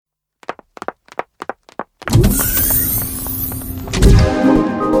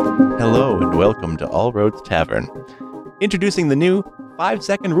Hello and welcome to All Roads Tavern. Introducing the new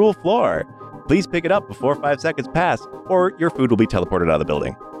 5-second rule floor. Please pick it up before 5 seconds pass, or your food will be teleported out of the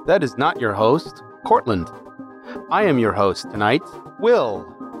building. That is not your host, Cortland. I am your host tonight, Will.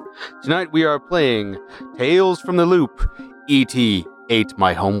 Tonight we are playing Tales from the Loop, E.T. Ate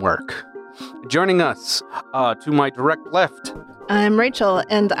My Homework. Joining us, to my direct left. I'm Rachel,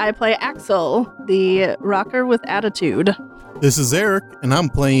 and I play Axel, the rocker with attitude. This is Eric, and I'm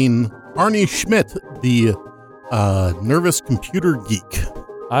playing Arnie Schmidt, the nervous computer geek.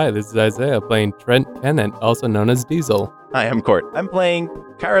 Hi, this is Isaiah playing Trent Tennant, also known as Diesel. Hi, I'm Court. I'm playing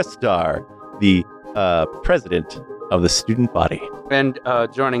Kara Starr, the president of the student body. And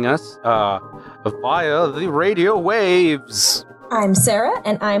joining us via the radio waves. I'm Sarah,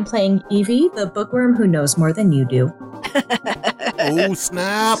 and I'm playing Evie, the bookworm who knows more than you do. Oh,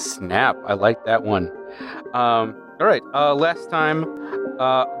 snap. Snap, I like that one. All right, last time,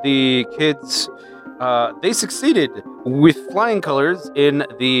 the kids, they succeeded with flying colors in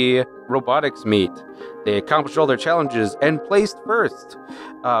the robotics meet. They accomplished all their challenges and placed first,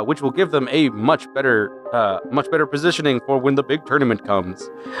 which will give them a much better positioning for when the big tournament comes.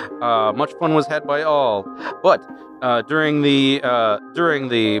 Much fun was had by all, but during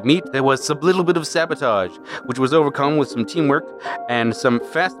the meet, there was a little bit of sabotage, which was overcome with some teamwork and some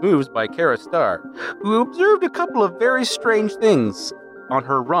fast moves by Kara Starr, who observed a couple of very strange things on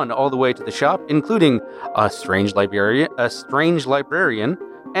her run all the way to the shop, including a strange librarian,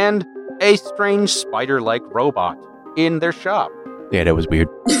 and a strange spider-like robot in their shop. Yeah, that was weird.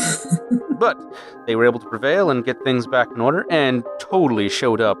 But they were able to prevail and get things back in order, and totally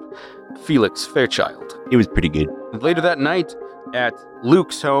showed up Felix Fairchild. It was pretty good. Later that night, at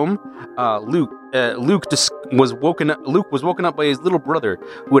Luke's home, Luke was woken up by his little brother,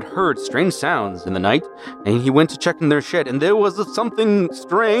 who had heard strange sounds in the night, and he went to check in their shed, and there was something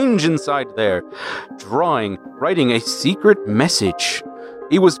strange inside there, writing a secret message.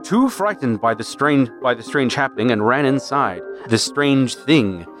 He was too frightened by the strange happening and ran inside. The strange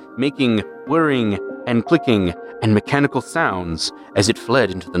thing making whirring and clicking and mechanical sounds as it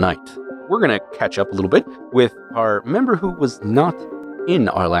fled into the night. We're going to catch up a little bit with our member who was not in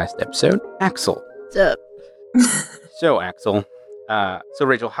our last episode, Axel. What's up? So, Axel, so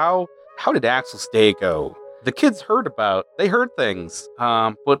Rachel, how did Axel's day go? The kids heard things,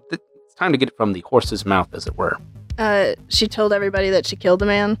 but it's time to get it from the horse's mouth, as it were. She told everybody that she killed a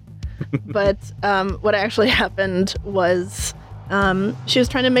man, but what actually happened was she was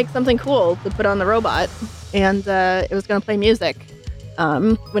trying to make something cool to put on the robot, and it was going to play music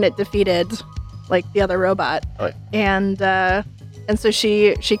when it defeated like the other robot. Oh, yeah. And so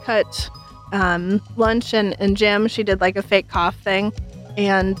she cut lunch and gym. She did like a fake cough thing,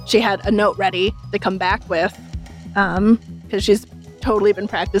 and she had a note ready to come back with because she's totally been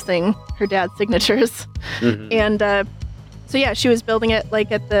practicing her dad's signatures. Mm-hmm. And so yeah, she was building it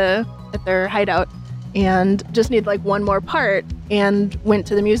like at their hideout, and just needed like one more part, and went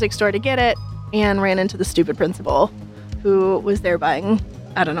to the music store to get it, and ran into the stupid principal, who was there buying,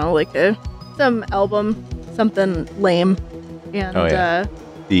 I don't know, like some album, something lame. And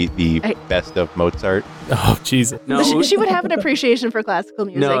the best of Mozart. Oh, Jesus. No, she would have an appreciation for classical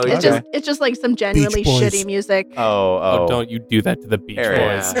music. No, It's just like some genuinely Beach Boys. shitty music. Oh, Don't you do that to the Beach Eric.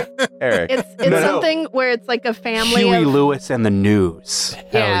 Boys. Eric. It's No. something where it's like a family Huey of... Lewis and the News.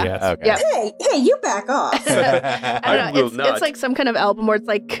 Hell Yeah. yes. Okay. Yeah. Hey, you back off. I don't know. will not. It's like some kind of album where it's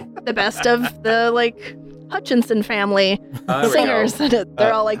like the best of the like Hutchinson family There we singers. go. And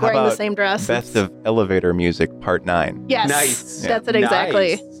they're all like How wearing the about same dress. Best of Elevator Music, Part 9. Yes, Nice. that's it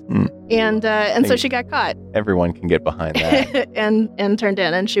exactly. Nice. And so she got caught Everyone can get behind that. and turned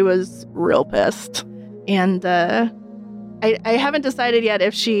in, and she was real pissed. And I haven't decided yet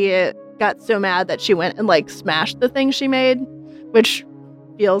if she got so mad that she went and like smashed the thing she made, which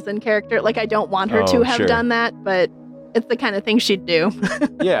feels in character. Like I don't want her to have sure. done that, but it's the kind of thing she'd do.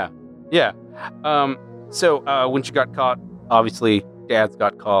 Yeah. So when she got caught, obviously Dad's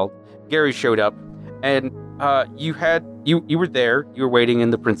got called. Gary showed up, and you were there. You were waiting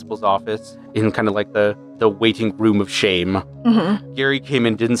in the principal's office in kind of like the waiting room of shame. Mm-hmm. Gary came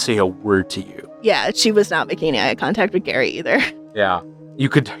in, didn't say a word to you. Yeah, she was not making any eye contact with Gary either. Yeah. You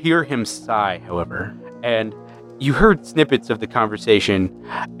could hear him sigh, however, and you heard snippets of the conversation,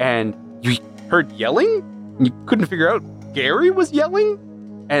 and you heard yelling. You couldn't figure out Gary was yelling,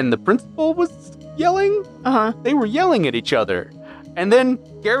 and the principal was yelling. Uh-huh. They were yelling at each other. And then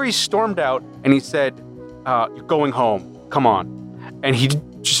Gary stormed out, and he said, you're going home. Come on. And he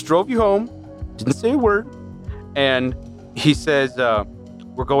just drove you home, didn't say a word, and he says,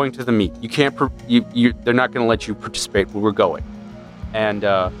 we're going to the meet. You can't, they're not going to let you participate, but we're going. And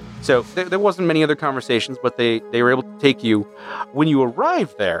So there wasn't many other conversations, but they were able to take you. When you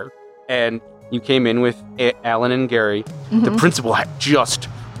arrived there, and you came in with Alan and Gary, the principal had just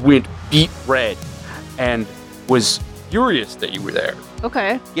went beet red and was furious that you were there.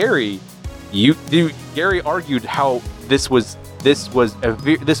 Okay. Gary argued how this was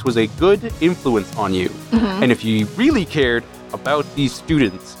a good influence on you, and if you really cared about these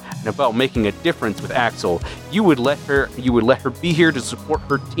students and about making a difference with Axel, you would let her be here to support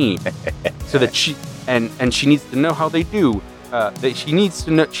her team, so that she needs to know how they do. That she needs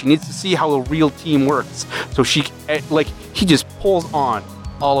to see how a real team works. So he just pulls on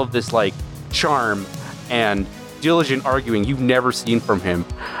all of this like charm and diligent arguing you've never seen from him,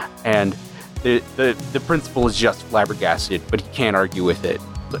 and the principal is just flabbergasted, but he can't argue with it.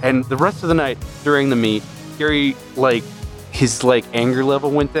 And the rest of the night during the meet, Gary his anger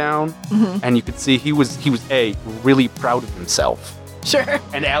level went down, and you could see he was really proud of himself. Sure.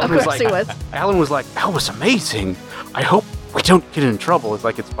 And Alan was like, that was amazing. I hope we don't get in trouble. It's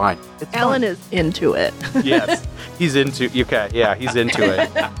like, it's fine. Alan is into it. Yes, he's into. Okay, yeah, he's into it.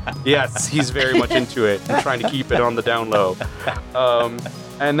 Yes, he's very much into it and trying to keep it on the down low.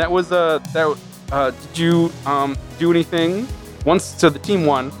 And that was did you do anything so the team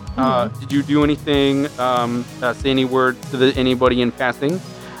won? Did you do anything? Say any words to anybody in passing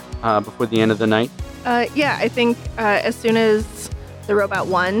before the end of the night? Yeah, I think as soon as the robot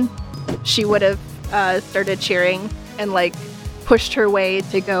won, she would have started cheering and pushed her way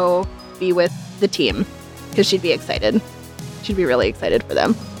to go be with the team because she'd be excited. She'd be really excited for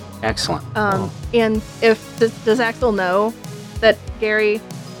them. Excellent. And does Axel know that Gary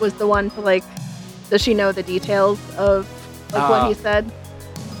was the one to does she know the details of what he said?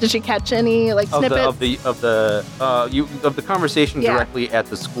 Did she catch any snippets of the conversation directly at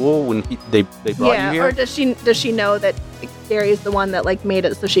the school when they brought you here? Or does she know that Gary is the one that made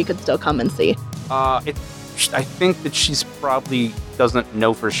it so she could still come and see? I think that she's probably doesn't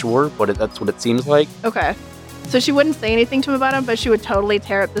know for sure, but that's what it seems like. Okay. So she wouldn't say anything to him about him, but she would totally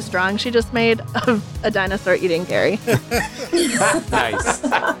tear up the drawing she just made of a dinosaur eating Gary. Nice.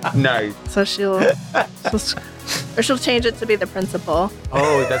 Nice. So she'll change it to be the principal.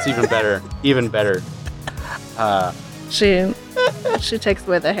 Oh, that's even better. Even better. She takes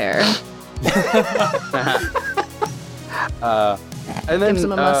away the hair. And then gives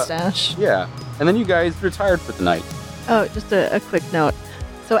him a mustache. Yeah. And then you guys retired for the night. Oh, just a quick note.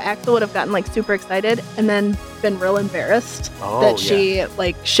 So Axel would have gotten super excited and then been real embarrassed that she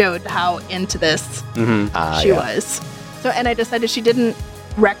showed how into this she was. So, and I decided she didn't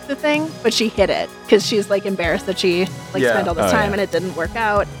wreck the thing, but she hid it because she's embarrassed that she spent all this time and it didn't work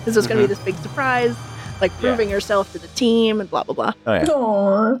out. This was going to be this big surprise, proving herself to the team and blah blah blah. Oh yeah.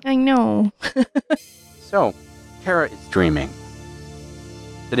 Aww. I know. So, Kara is dreaming,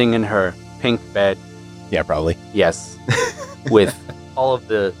 sitting in her pink bed. Yeah, probably. Yes, with all of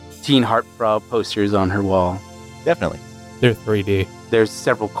the Teen Heartthrob posters on her wall. Definitely. They're 3D. There's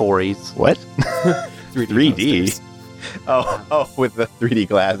several Corys. What? 3D. posters. Oh, with the 3D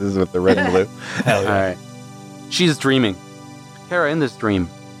glasses with the red and blue. Hell yeah. All right. She's dreaming. Kara, in this dream,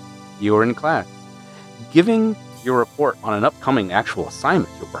 you're in class, giving your report on an upcoming actual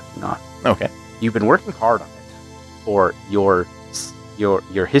assignment you're working on. Okay. You've been working hard on it for your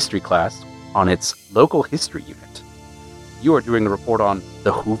history class on its local history unit. You are doing a report on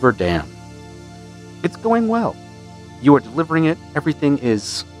the Hoover Dam. It's going well. You are delivering it. Everything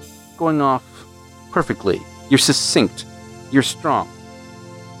is going off perfectly. You're succinct. You're strong.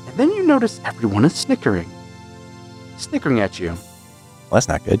 And then you notice everyone is snickering at you. Well, that's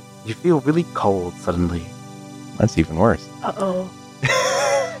not good. You feel really cold suddenly. That's even worse. Uh-oh.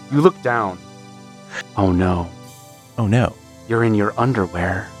 You look down. Oh no. Oh no. You're in your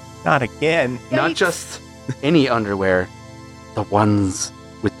underwear. Not again. Not just any underwear. The ones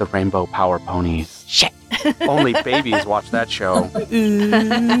with the rainbow power ponies. Shit. Only babies watch that show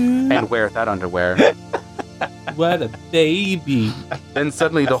and wear that underwear. What a baby. Then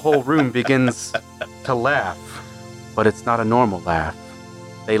suddenly the whole room begins to laugh. But it's not a normal laugh.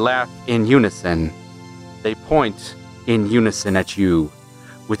 They laugh in unison. They point in unison at you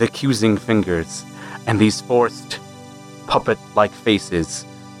with accusing fingers and these forced puppet-like faces.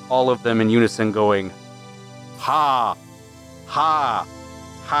 All of them in unison going, ha, ha,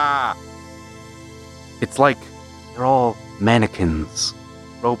 ha. It's like they're all mannequins,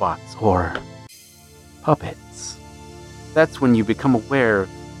 robots, or puppets. That's when you become aware of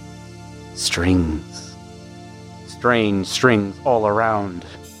strings. Strange strings all around,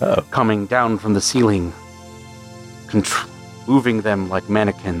 coming down from the ceiling, moving them like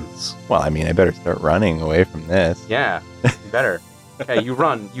mannequins. Well, I mean, I better start running away from this. Yeah, better. Okay, you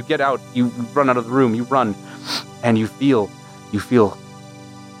run. You get out. You run out of the room. You run, and you feel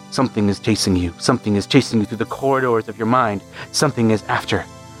something is chasing you. Something is chasing you through the corridors of your mind. Something is after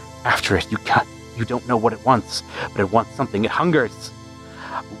it. You don't know what it wants, but it wants something. It hungers.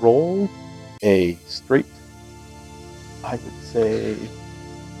 Roll a straight, I would say,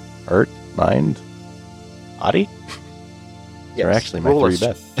 Heart, mind, body? yes. Or actually my roll three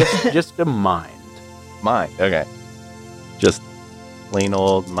best. just a mind. Mind, okay. Just plain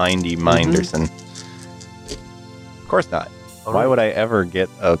old mindy Minderson. Of course not. Why would I ever get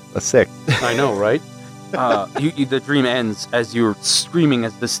a 6? I know, right? The dream ends as you're screaming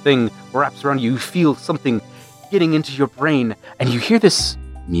as this thing wraps around you. You feel something getting into your brain, and you hear this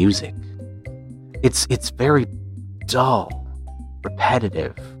music. It's very dull,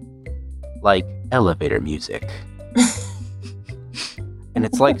 repetitive, like elevator music. And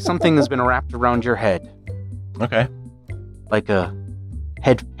it's like something has been wrapped around your head, Okay. like a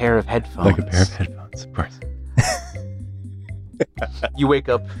pair of headphones. Like a pair of headphones, of course. You wake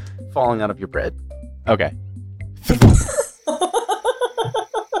up falling out of your bed. Okay.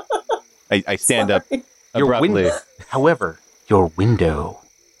 I stand up Your abruptly. However, your window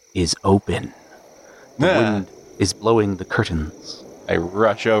is open. The wind is blowing the curtains. I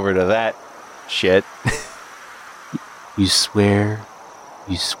rush over to that shit. You swear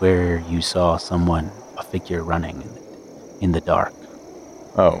you saw someone, a figure running in the dark.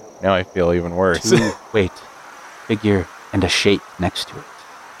 Oh, now I feel even worse. Wait, figure and a shape next to it.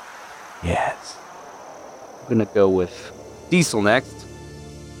 Yes. I'm gonna go with Diesel next.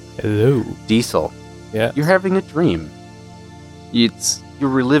 Hello. Diesel, Yeah. you're having a dream. You're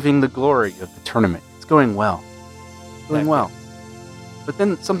reliving the glory of the tournament. It's going well. Going well. But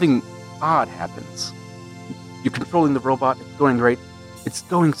then something odd happens. You're controlling the robot. It's going great. It's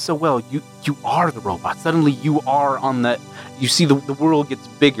going so well. You are the robot. Suddenly you are on that. You see the world gets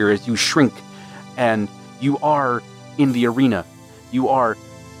bigger as you shrink, and you are in the arena. You are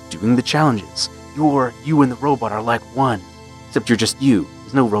doing the challenges. You and the robot are like one, except you're just you.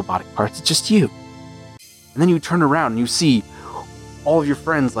 There's no robotic parts. It's just you. And then you turn around and you see all of your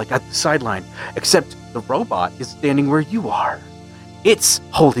friends like at the sideline, except the robot is standing where you are. It's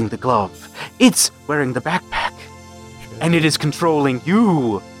holding the glove. It's wearing the backpack. And it is controlling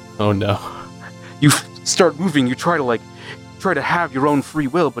you. Oh no. You start moving. You try to have your own free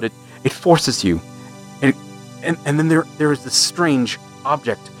will, but it forces you. And then there is this strange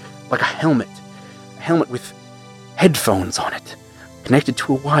object, like a helmet with headphones on it, connected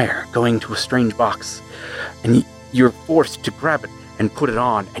to a wire going to a strange box. And you're forced to grab it and put it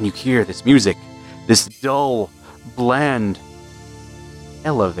on, and you hear this music, this dull, bland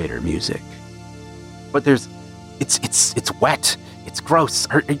elevator music. But it's wet, it's gross,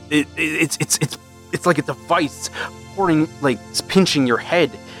 it's like it's a vice pouring, like it's pinching your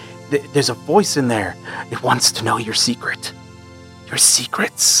head. There's a voice in there. It wants to know your secret, your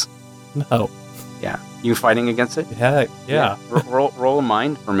secrets. No. Yeah, you fighting against it? Yeah. Roll a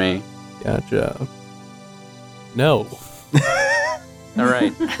mind for me. Gotcha. No. All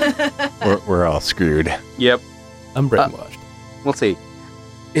right. We're all screwed. Yep. I'm brainwashed. We'll see.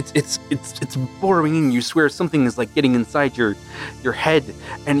 It's burrowing in. You swear something is like getting inside your head,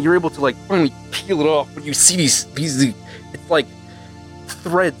 and you're able to like finally peel it off. But you see these it's like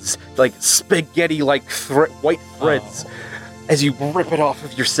threads, like spaghetti, like white threads, as you rip it off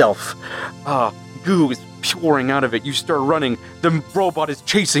of yourself. Goo is pouring out of it. You start running. The robot is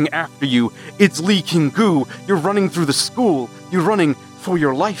chasing after you. It's leaking goo. You're running through the school. You're running for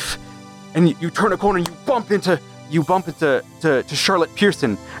your life, and you turn a corner. And you bump into Charlotte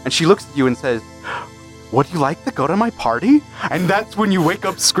Pearson, and she looks at you and says, "Would you like to go to my party?" And that's when you wake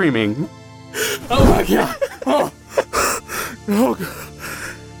up screaming. Oh my god.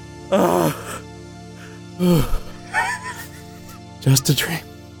 Just a dream.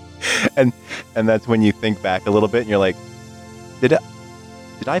 And that's when you think back a little bit and you're like, did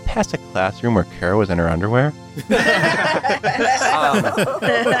I pass a classroom where Kara was in her underwear? Nice.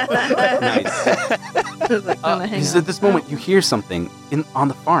 Because at this moment, you hear something on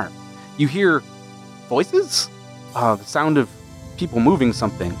the farm. You hear voices, the sound of people moving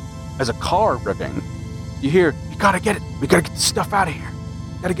something, as a car revving. You hear, "You gotta get it. We gotta get the stuff out of here.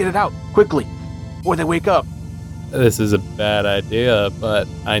 Gotta get it out quickly before they wake up." This is a bad idea, but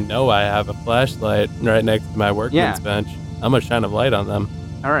I know I have a flashlight right next to my workman's bench. I'm gonna shine a light on them.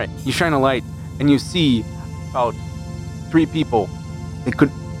 All right, you shine a light, and you see about 3 people. They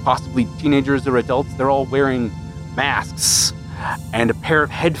could possibly teenagers or adults. They're all wearing masks and a pair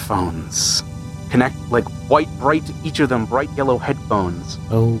of headphones. Like white, bright, each of them bright yellow headphones.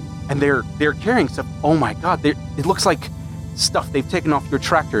 Oh. And they're carrying stuff. Oh my god, it looks like stuff. They've taken off your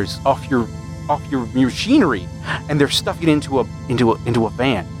tractors, off your machinery, and they're stuffing it into a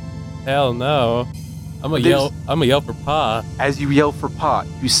van. Hell no. I'm gonna yell for Pa. As you yell for Pa,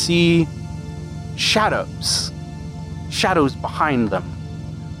 you see shadows behind them.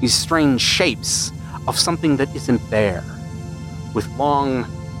 These strange shapes of something that isn't there, with long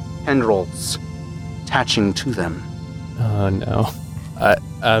tendrils attaching to them. Oh no.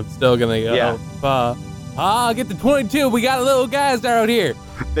 I'm still gonna yell Pa. Pa, get the 22. We got a little guys out here.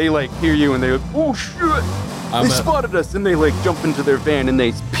 They hear you and they go, oh shit! They spotted us, and they jump into their van and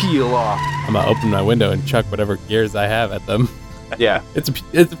they peel off. I'm gonna open my window and chuck whatever gears I have at them. Yeah. It's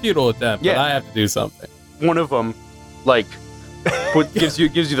a futile attempt, but I have to do something. One of them, gives you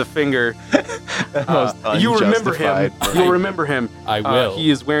the finger. You remember him. You'll remember him. I will. He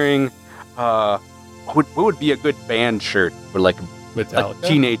is wearing what would be a good band shirt for Metallica? a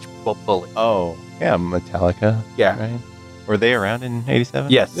teenage bully. Oh, yeah, Metallica. Yeah. Right? Were they around in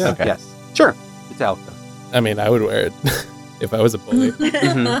 87? Yes. Yeah. Okay. Yes. Sure. Metallica. I mean, I would wear it if I was a bully.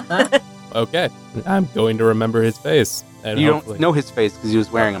 Okay. I'm going to remember his face. And you don't know his face because he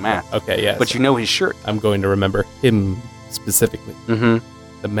was wearing a mask. Okay, yes. But you know his shirt. I'm going to remember him specifically. Mm-hmm.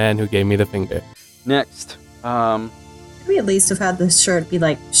 The man who gave me the finger. Next. Could we at least have had this shirt be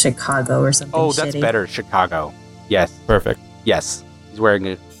Chicago or something? Oh, that's better. Chicago. Yes. Perfect. Yes. He's wearing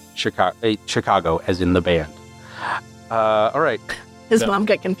a Chicago, as in the band. All right. His mom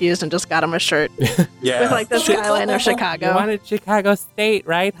got confused and just got him a shirt Yeah. with the skyline of Chicago. You wanted Chicago State,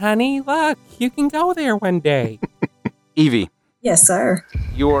 right, honey? Look, you can go there one day. Evie. Yes, sir.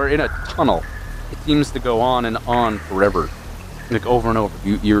 You're in a tunnel. It seems to go on and on forever, over and over.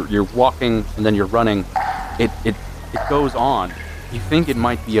 You're walking and then you're running. It goes on. You think it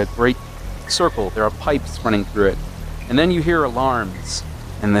might be a great circle. There are pipes running through it, and then you hear alarms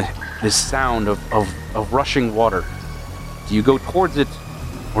and this sound of rushing water. Do you go towards it,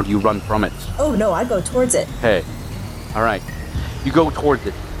 or do you run from it? Oh no, I go towards it. Hey, all right. You go towards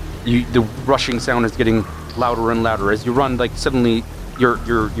it. The rushing sound is getting louder and louder as you run. Suddenly,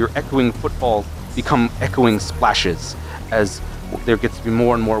 your echoing footfalls become echoing splashes as there gets to be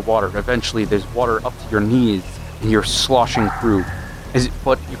more and more water. Eventually, there's water up to your knees, and you're sloshing through.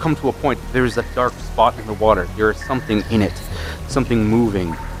 But you come to a point. There's a dark spot in the water. There is something in it, something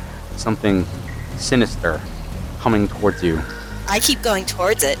moving, something sinister coming towards you. I keep going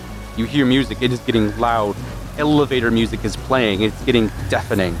towards it. You hear music. It is getting loud. Elevator music is playing. It's getting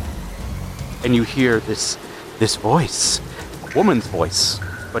deafening. And you hear this voice, a woman's voice,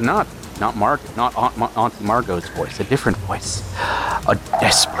 but not Margaret, not Auntie Margot's voice, a different voice, a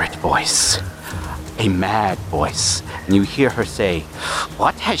desperate voice, a mad voice. And you hear her say,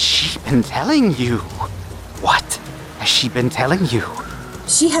 "What has she been telling you? What has she been telling you?"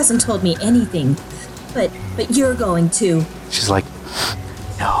 She hasn't told me anything, but you're going to. She's like,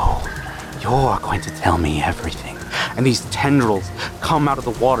 "No, you're going to tell me everything." And these tendrils come out of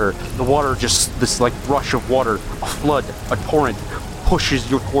the water. The water just, this rush of water, a flood, a torrent, pushes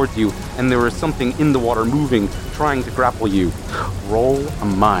you towards you. And there is something in the water moving, trying to grapple you. Roll a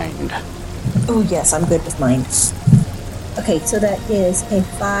mind. Oh yes, I'm good with mine. Okay, so that is a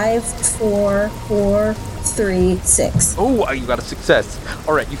 5, 4, 4, 3, 6. Oh, you got a success.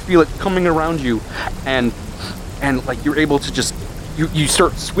 All right, you feel it coming around you, and you're able to just, you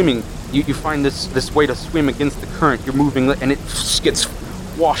start swimming. You find this way to swim against the current. You're moving, and it gets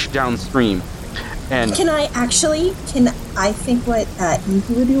washed downstream. And can I think what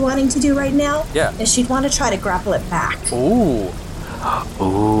Evie would be wanting to do right now? Yeah. Is she'd want to try to grapple it back. Ooh.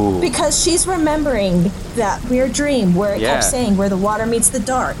 Because she's remembering that weird dream where it kept saying where the water meets the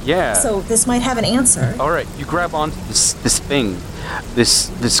dark. Yeah. So this might have an answer. All right, you grab onto this thing,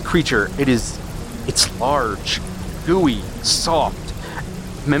 this creature. It's large, gooey, soft,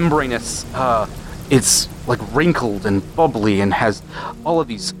 membranous. It's wrinkled and bubbly and has all of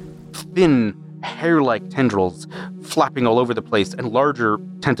these thin hair-like tendrils flapping all over the place and larger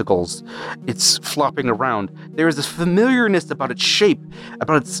tentacles. It's flopping around. There is this familiarness about its shape,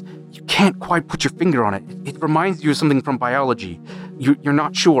 you can't quite put your finger on it. It reminds you of something from biology. You're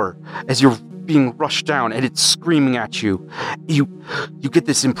not sure as you're being rushed down and it's screaming at you. You get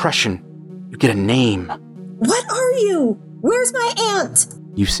this impression. You get a name. What are you? Where's my aunt?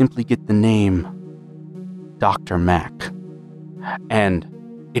 You simply get the name Dr. Mac. And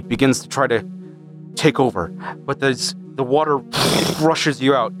it begins to try to take over, but the water rushes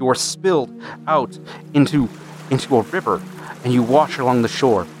you out. You are spilled out into a river, and you wash along the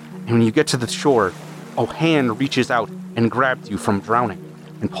shore. And when you get to the shore, a hand reaches out and grabs you from drowning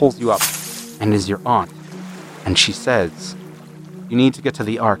and pulls you up, and is your aunt. And she says, "You need to get to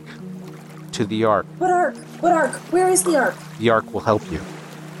the Ark, to the Ark. What Ark? What Ark? Where is the Ark? The Ark will help you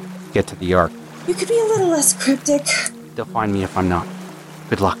get to the Ark. You could be a little less cryptic. They'll find me if I'm not.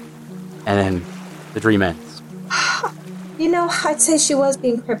 Good luck. And then the dream ends. You know, I'd say she was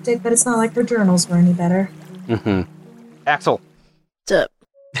being cryptic, but it's not like her journals were any better. Mm-hmm. Axel. What's up?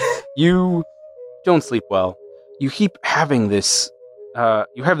 You don't sleep well. You keep having this,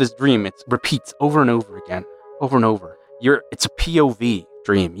 you have this dream. It repeats over and over again, over and over. It's a POV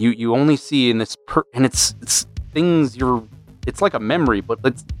dream. You only see in this, and it's things it's like a memory, but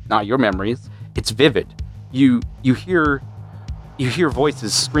it's not your memories. It's vivid. You hear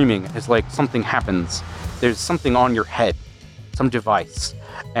voices screaming as like something happens. There's something on your head, some device,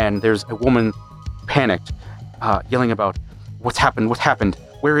 and there's a woman panicked, yelling about what's happened,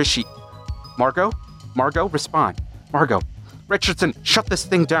 where is she? Margot, respond. Margot, Richardson, shut this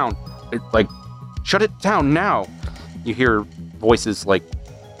thing down. Shut it down now. You hear voices like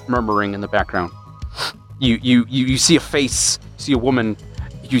murmuring in the background. You see a face, you see a woman,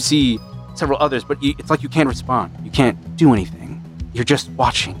 you see several others, but it's like you can't respond. You can't do anything. You're just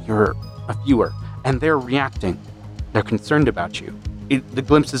watching. You're a viewer, and they're reacting. They're concerned about you. The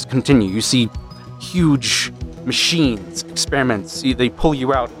glimpses continue. You see huge machines, experiments. They pull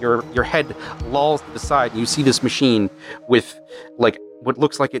you out. Your head lolls to the side. And you see this machine with like what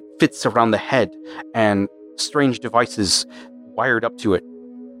looks like it fits around the head, and strange devices wired up to it.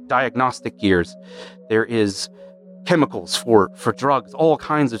 Diagnostic gears. There is chemicals for drugs, all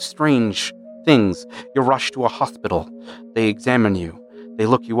kinds of strange things. You're rushed to a hospital. They examine you. They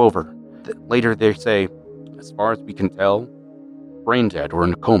look you over. Later they say, as far as we can tell, brain dead or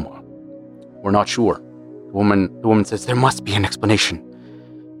in a coma. We're not sure. The woman says, there must be an explanation.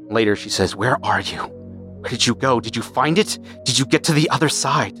 Later she says, where are you? Where did you go? Did you find it? Did you get to the other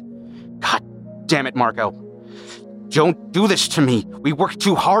side? God damn it, Margot. Don't do this to me. We worked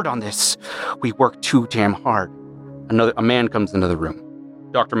too hard on this. We worked too damn hard. A man comes into the room.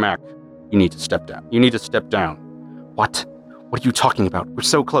 Dr. Mack, you need to step down. You need to step down. What? What are you talking about? We're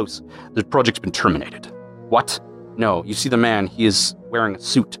so close. The project's been terminated. What? No, you see the man. He is wearing a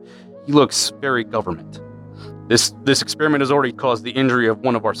suit. He looks very government. This experiment has already caused the injury of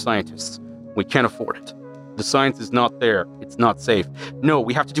one of our scientists. We can't afford it. The science is not there. It's not safe. No,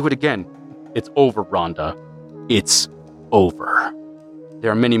 we have to do it again. It's over, Rhonda. It's over. There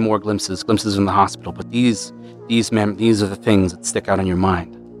are many more glimpses in the hospital, but these are the things that stick out in your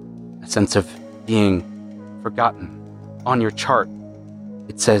mind. A sense of being forgotten. On your chart,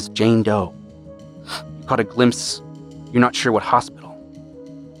 it says Jane Doe. You caught a glimpse. You're not sure what hospital,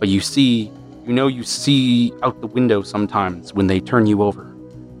 but you see out the window sometimes when they turn you over.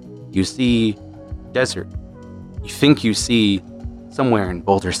 You see desert. You think you see somewhere in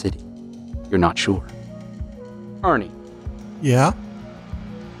Boulder City. You're not sure. Arnie. Yeah?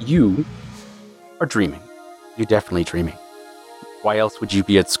 You are dreaming. You're definitely dreaming. Why else would you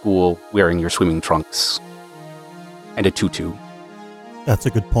be at school wearing your swimming trunks and a tutu? That's a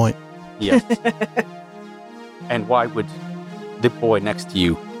good point. Yes. And why would the boy next to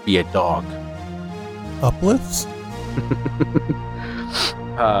you be a dog? Uplifts?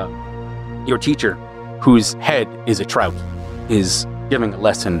 Your teacher, whose head is a trout, is giving a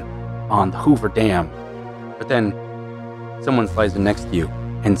lesson on the Hoover Dam. But then someone slides in next to you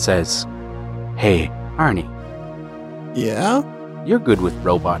and says, hey, Arnie. Yeah? You're good with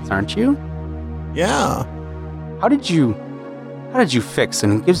robots, aren't you? Yeah. How did you fix,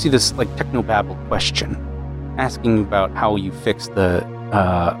 and it gives you this like technobabble question, asking about how you fix the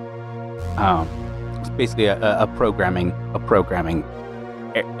it's basically a programming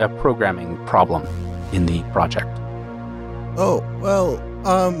problem in the project. Oh, well,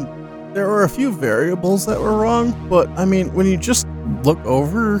 there were a few variables that were wrong, but I mean, when you just look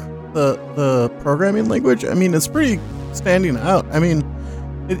over the programming language, I mean, it's pretty standing out. I mean,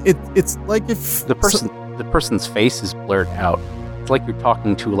 it's like if the person's face is blurred out. It's like you're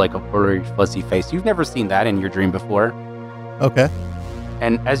talking to like a blurry, fuzzy face. You've never seen that in your dream before. Okay.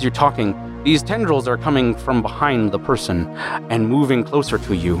 And as you're talking, these tendrils are coming from behind the person and moving closer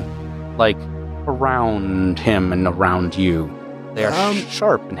to you, like around him and around you. They are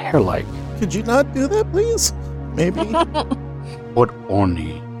sharp and hair-like. Could you not do that, please? Maybe. But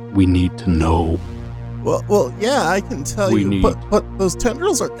Arnie, we need to know. Well, yeah, I can tell you. But those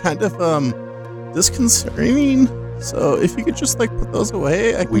tendrils are kind of disconcerting. So if you could just like put those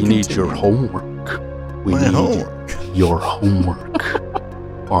away, I can We need continue. your homework. We My need homework. your homework.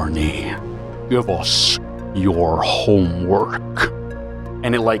 Arnie, give us your homework.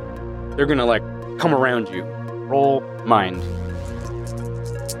 And they're gonna like come around you. Roll mind.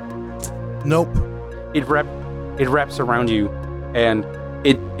 Nope. It wraps around you, and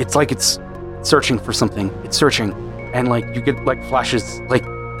it's like it's searching for something. It's searching, and like you get like flashes, like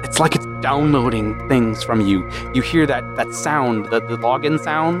it's downloading things from you. You hear that sound, the login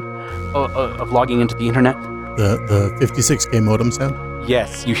sound of logging into the internet. The 56K modem sound?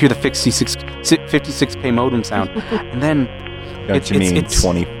 Yes, you hear the 56K modem sound, and then Don't you mean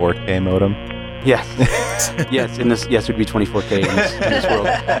 24K modem? Yes, yes. It would be 24K in this world,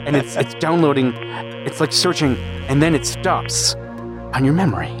 and it's downloading. It's like searching, and then it stops on your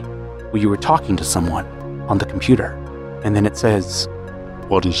memory where you were talking to someone on the computer, and then it says,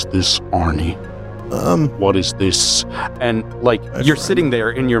 "What is this, Arnie? What is this?" And like you're sitting there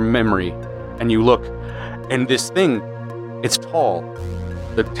in your memory, and you look, and this thing, it's tall.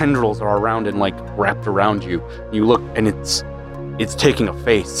 The tendrils are around and like wrapped around you. You look, and it's taking a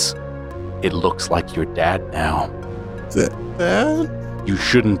face. It looks like your dad now. Is it Dad? You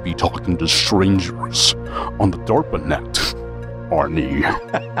shouldn't be talking to strangers on the DARPAnet, Arnie.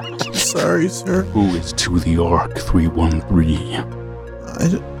 Sorry, sir. Who is to the Ark 313?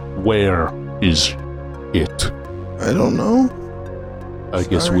 Where is it? I don't know. I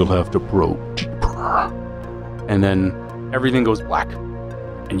guess we'll have to probe deeper. And then everything goes black,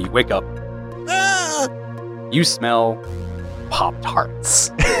 and you wake up. Ah! You smell Pop-Tarts.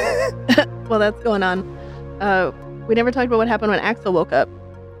 Well, that's going on. We never talked about what happened when Axel woke up.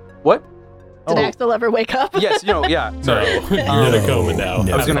 What? Did Axel ever wake up? Yes, yeah. Sorry. You're in a coma now.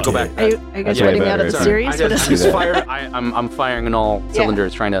 I was going to go back. Are you guys writing me out of the series? I'm firing on all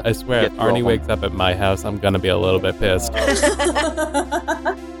cylinders, trying to. I swear, if Arnie wakes up at my house, I'm gonna be a little bit pissed.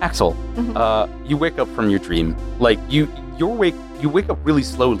 Axel, you wake up from your dream. Like you wake up really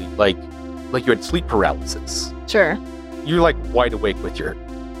slowly, like you had sleep paralysis. Sure. You're like wide awake with your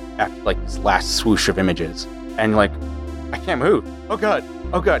after like this last swoosh of images, and you're like, I can't move. Oh god.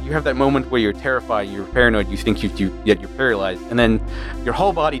 You have that moment where you're terrified, you're paranoid, you think you're paralyzed, and then your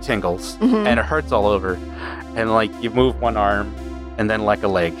whole body tingles and it hurts all over, and like you move one arm and then like a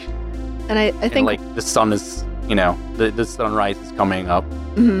leg, and I think like the sun is, the sunrise is coming up.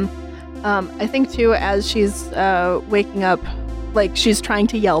 I think too, as she's waking up, like she's trying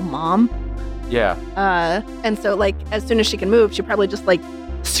to yell "Mom." Yeah. And so like as soon as she can move, she probably just like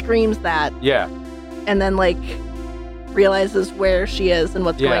screams that. Yeah. And then like realizes where she is and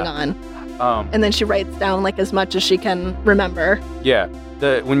what's going on. And then she writes down like as much as she can remember. Yeah.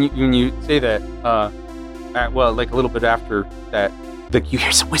 When you say that, like a little bit after that, you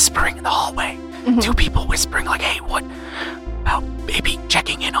hear some whispering in the hallway. Two people whispering like, "Hey, what about baby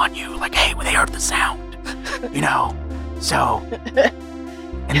checking in on you? Like, hey, they heard the sound, So,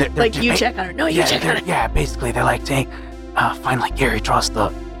 and they're like you check on her. No, you check on her. Yeah, basically they're like saying, finally Gary draws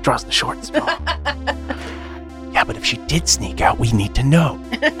the short straw. Yeah, but if she did sneak out, we need to know.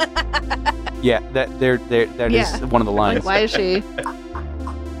 Yeah, that is one of the lines. Like, why is she?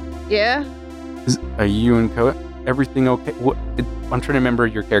 Yeah. Are you and everything okay? I'm trying to remember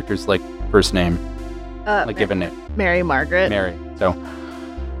your character's like first name, given it. Mary Margaret. Mary. So,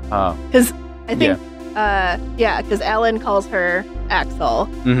 because I think, because Alan calls her Axel,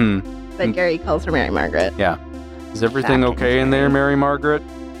 but Gary calls her Mary Margaret. Yeah. Is everything okay in there, Mary Margaret?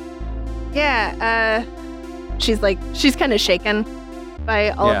 Yeah. She's kind of shaken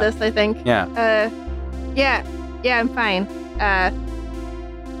by all of this, I think. Yeah. Yeah, I'm fine.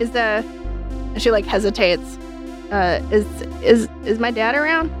 She like hesitates. Is my dad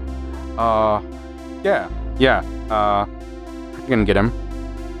around? Yeah. You're gonna get him.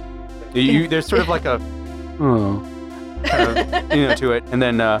 There's sort of like a, to it, and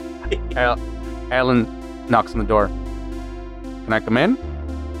then Alan knocks on the door. Can I come in?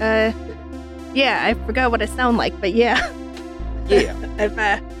 Yeah, I forgot what I sound like, but yeah.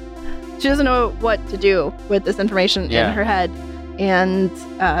 Yeah. She doesn't know what to do with this information in her head, and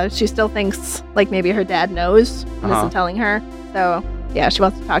she still thinks like maybe her dad knows and isn't telling her. So yeah, she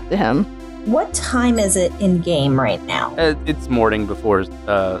wants to talk to him. What time is it in game right now? It's morning before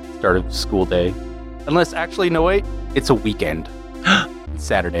start of school day. Unless, actually, no wait, it's a weekend. It's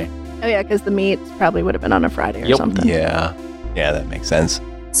Saturday. Oh yeah, because the meet probably would have been on a Friday or something. Yeah, that makes sense.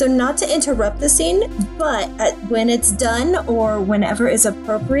 So not to interrupt the scene, but when it's done or whenever is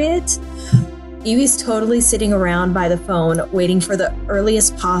appropriate, Evie's totally sitting around by the phone waiting for the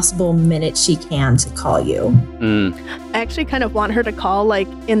earliest possible minute she can to call you. I actually kind of want her to call like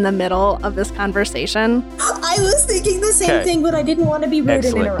in the middle of this conversation. I was thinking the same thing, but I didn't want to be rude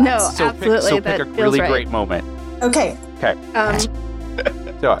and interrupt. No, absolutely. Pick a really great moment. Okay.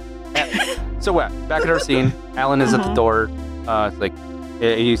 So back at our scene, Alan is at the door. It's like,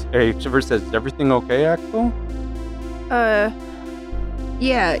 Shiver says, "Is everything okay, Axel?"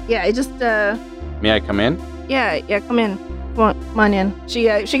 Yeah. I just May I come in? Yeah. Come in. Come on. come on in. She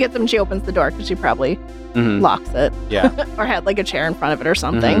gets him. She opens the door because she probably locks it. Yeah. Or had like a chair in front of it or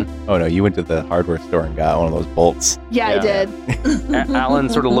something. Oh no, you went to the hardware store and got one of those bolts. Yeah, I did. Alan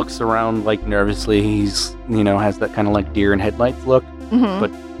sort of looks around like nervously. He's, has that kind of like deer in headlights look. Mhm.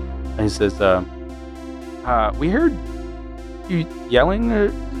 But he says, we heard you yelling.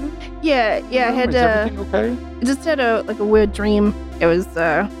 Yeah, I had Is everything okay? I just had a weird dream. It was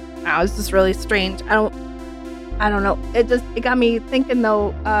just really strange. I don't know. It got me thinking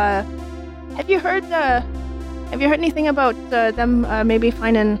though. Have you heard anything about them maybe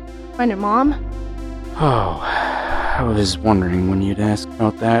finding mom? Oh, I was wondering when you'd ask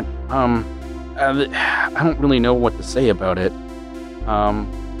about that. I don't really know what to say about it.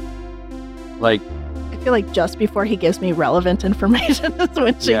 Like, I feel like just before he gives me relevant information is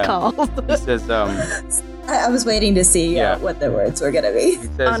when she calls. he says, I was waiting to see what the words were gonna be. he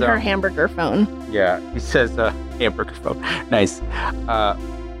says, On her hamburger phone. Yeah, he says, hamburger phone. Nice.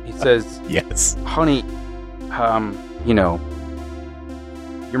 He says, Yes. honey,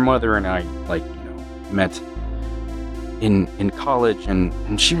 your mother and I, met in college,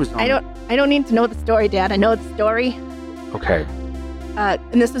 and she was on... I don't need to know the story, Dad. I know the story. Okay.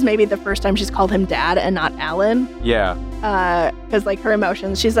 And this is maybe the first time she's called him Dad and not Alan. Yeah. Because her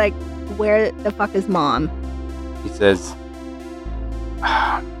emotions, she's like, where the fuck is Mom? He says,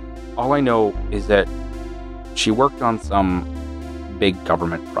 all I know is that she worked on some big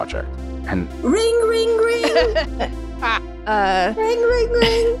government project, and... Ring, ring, ring! Ring, ring,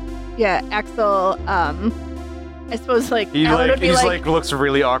 ring! Yeah, Axel, I suppose, Alan would be looks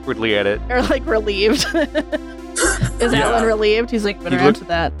really awkwardly at it. or relieved. Is Alan relieved? He's like, been around to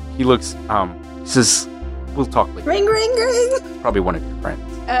that. He looks, he says, we'll talk later. Ring, ring, ring! It's probably one of your friends.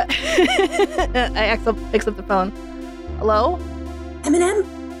 Axel picks up the phone. Hello? Eminem?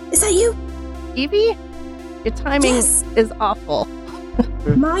 Is that you? Evie? Your timing Yes. is awful.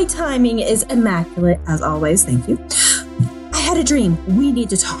 My timing is immaculate, as always. Thank you. I had a dream. We need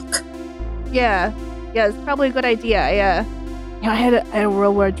to talk. Yeah, it's probably a good idea. I had a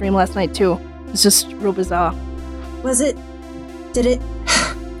real weird dream last night too. It's just real bizarre. Did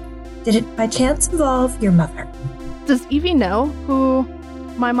it by chance involve your mother? Does Evie know who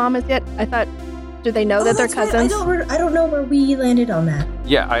my mom is yet? I thought, do they know that they're that's right. cousins? I don't know where we landed on that.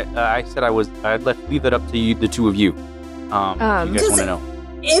 Yeah, I said I'd leave that up to you, the two of you. You guys want to know?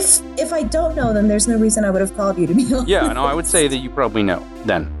 If I don't know them, there's no reason I would have called you, to be honest. Yeah, no, I would say that you probably know.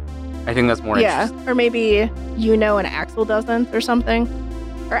 Then, I think that's more interesting. Or maybe and Axel doesn't, or something.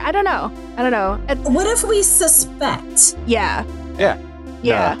 Or I don't know. What if we suspect? Yeah. Yeah.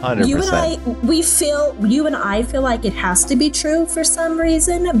 Yeah. 100%. You and I feel like it has to be true for some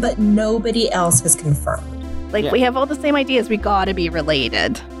reason, but nobody else has confirmed. We have all the same ideas. We gotta be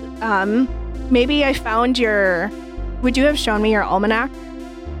related. Maybe I found would you have shown me your almanac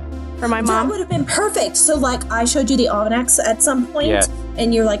for my mom? That would have been perfect. So, I showed you the almanacs at some point,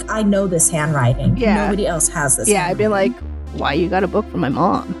 and you're like, I know this handwriting. Yeah. Nobody else has this Yeah, I'd be handwriting. like, why you got a book from my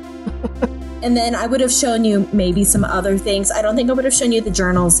mom? And then I would have shown you maybe some other things. I don't think I would have shown you the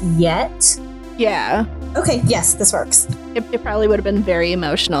journals yet. Yeah. Okay, yes, this works. It probably would have been very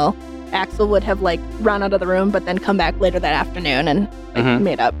emotional. Axel would have run out of the room, but then come back later that afternoon and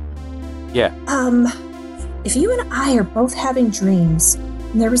made up. Yeah. If you and I are both having dreams,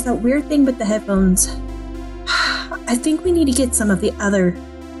 and there was that weird thing with the headphones, I think we need to get some of the other...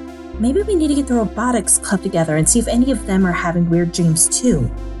 Maybe we need to get the robotics club together and see if any of them are having weird dreams too.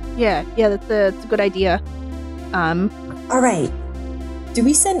 Yeah, that's a good idea. All right. Do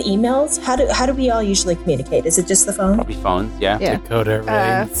we send emails? How do we all usually communicate? Is it just the phone? Probably phones, yeah. Dakota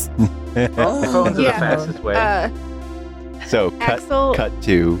rings. Phones are the fastest way. So Axel, cut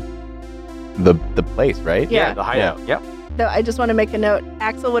to the place, right? Yeah. The hideout. Yep. though, I just want to make a note.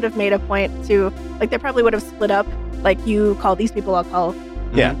 Axel would have made a point to, they probably would have split up. You call these people, I'll call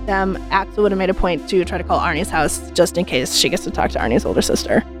them. Axel would have made a point to try to call Arnie's house just in case she gets to talk to Arnie's older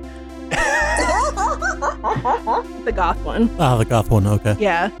sister. The goth one. Ah, the goth one, okay.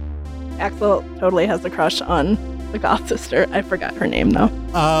 Yeah. Axel totally has a crush on the goth sister. I forgot her name, though.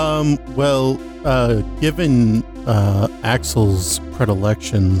 Given Axel's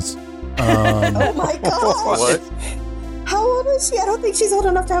predilections, oh my god! What? How old is she? I don't think she's old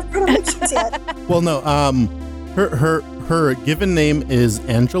enough to have predilections yet. well, no, her given name is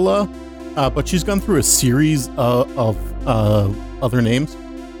Angela, but she's gone through a series of other names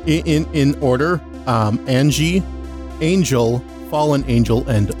in order. Angie, Angel, Fallen Angel,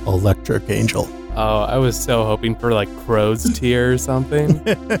 and Electric Angel. Oh, I was so hoping for Crow's Tear or something.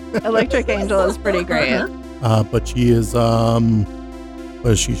 Electric Angel is pretty great. But she is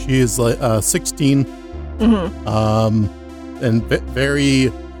she is 16. Mm-hmm. and very,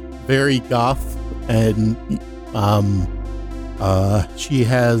 very goth, and she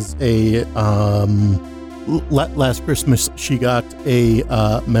has a last Christmas she got a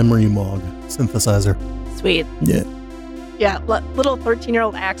memory Moog synthesizer. Sweet. Yeah. Yeah, little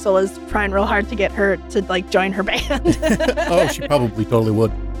 13-year-old Axel is trying real hard to get her to like join her band. Oh, she probably totally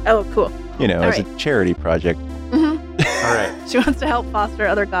would. Oh, cool. You know, All as a charity project. Mm-hmm. All right. She wants to help foster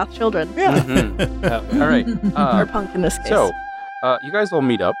other goth children. Yeah. All right. Or punk in this case. So, you guys all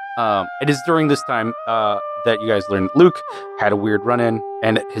meet up. It is during this time that you guys learn Luke had a weird run-in,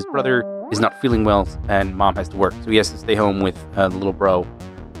 and his brother is not feeling well, and mom has to work, so he has to stay home with the little bro.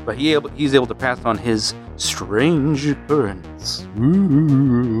 But he's able to pass on his strange occurrence.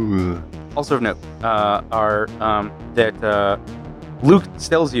 Ooh. Also of note, that Luke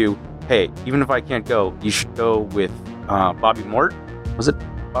tells you, hey, even if I can't go, you should go with Bobby Mort. Was it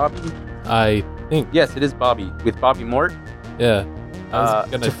Bobby? I think. Yes, it is Bobby. With Bobby Mort. Yeah. I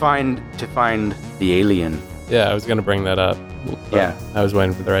was to find the alien. Yeah, I was gonna bring that up. Yeah. I was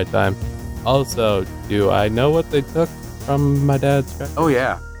waiting for the right time. Also, do I know what they took from my dad's truck? Oh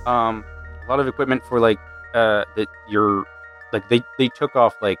yeah. A lot of equipment for like that you're like they took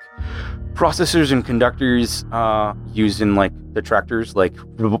off like processors and conductors used in like the tractors, like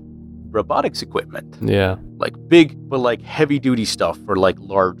robotics equipment. Yeah. Like big but like heavy duty stuff for like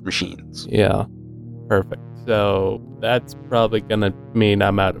large machines. Yeah. Perfect. So that's probably gonna mean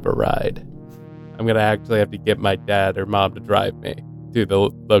I'm out of a ride. I'm gonna actually have to get my dad or mom to drive me to the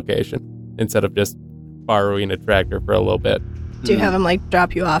location instead of just borrowing a tractor for a little bit. Do you have him like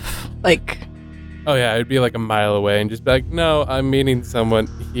drop you off? Like, oh yeah, it'd be like a mile away and just be like, no, I'm meeting someone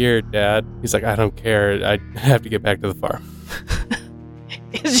here, Dad. He's like, I don't care. I have to get back to the farm.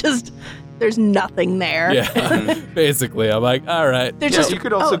 it's just there's nothing there. Yeah, basically. I'm like, all right. They're Yeah, just you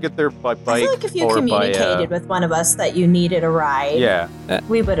could also get there by bike. I feel like if you or communicated with one of us that you needed a ride, Yeah.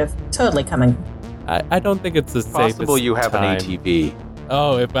 we would have totally come and. I don't think it's the Possible safest you have time. an ATV.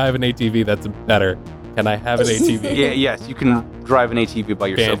 Oh, if I have an ATV, that's better. Can I have an ATV? Yeah, yes, you can drive an ATV by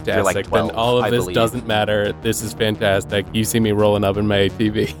yourself. If you're Fantastic. like 12, Then all of I this believe. doesn't matter. This is fantastic. You see me rolling up in my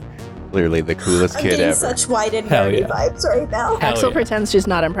ATV. Literally the coolest I'm kid getting ever. such white and Hell nerdy yeah. vibes right now. Hell Axel yeah. pretends she's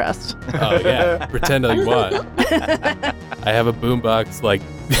not impressed. Oh yeah, pretend I won. I have a boombox like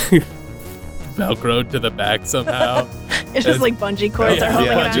velcroed to the back somehow. It's just like bungee cords Yeah, are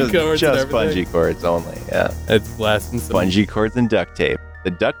holding yeah, it bungee on. cords just and everything. bungee cords only. Yeah. It's blasting some. Bungee cords and duct tape.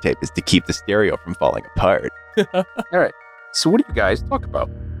 The duct tape is to keep the stereo from falling apart. All right. So what do you guys talk about?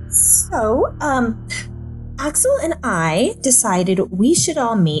 So, Axel and I decided we should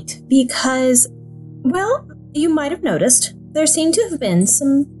all meet because, well, you might have noticed there seem to have been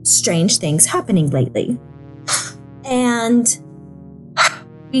some strange things happening lately. And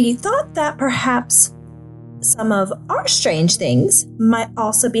we thought that perhaps some of our strange things might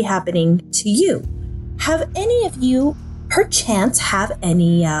also be happening to you. Have any of you, perchance, have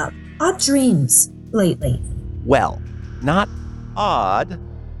any odd dreams lately? Well, not odd,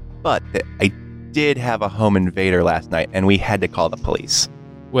 but I did have a home invader last night, and we had to call the police.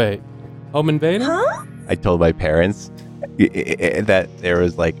 Wait, home invader? Huh? I told my parents that there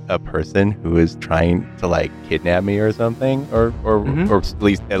was like a person who was trying to like kidnap me or something, or Mhm. or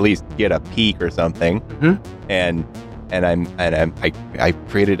at least get a peek or something. Mhm. And I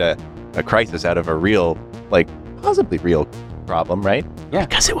created a crisis out of a real, like possibly real problem, right? Yeah.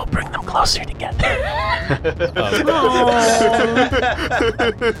 Because it will bring them closer together.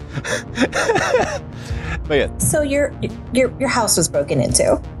 But yeah, So your house was broken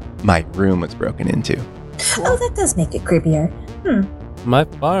into. my room was broken into. Oh, that does make it creepier. My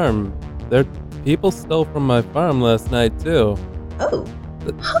farm. People stole from my farm last night too. Oh,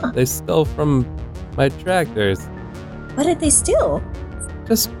 They stole from my tractors. what did they steal?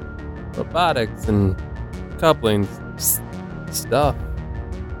 Just robotics and couplings, stuff.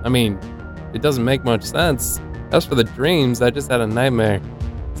 I mean, it doesn't make much sense. As for the dreams, I just had a nightmare.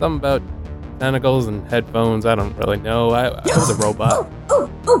 Something about tentacles and headphones. I don't really know. I was a robot.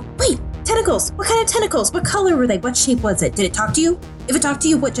 Oh, wait. Tentacles. What kind of tentacles? What color were they? What shape was it? Did it talk to you? If it talked to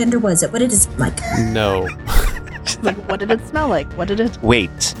you, what gender was it? What did it smell like? No. Like, what did it smell like? What did it? Wait,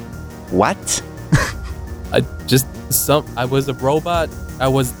 what? I was a robot. I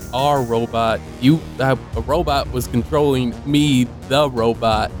was our robot. A robot was controlling me, the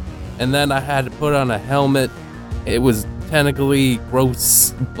robot. And then I had to put on a helmet. It was tentacly,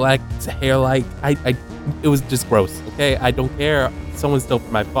 gross, black hair-like. It was just gross, okay? I don't care. Someone stole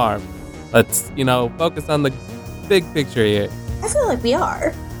from my farm. Let's, focus on the big picture here. I feel like we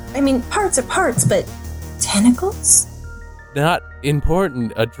are. I mean, parts are parts, but tentacles? Not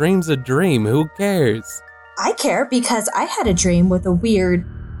important. A dream's a dream. Who cares? I care because I had a dream with a weird,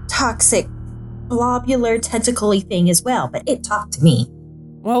 toxic, globular, tentacle-y thing as well, but it talked to me.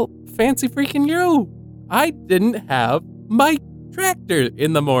 Well, fancy freaking you. I didn't have my tractor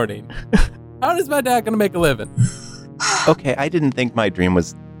in the morning. How is my dad going to make a living? Okay, I didn't think my dream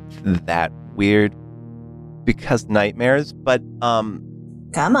was that weird because nightmares, but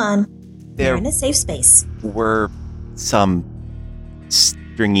Come on. there You're in a safe space. were some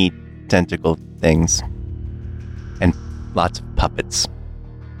stringy tentacle things and lots of puppets.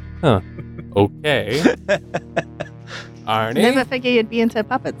 Okay. Arnie? Never figured you'd be into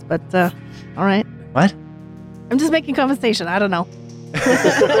puppets, but all right. What? I'm just making conversation. I don't know.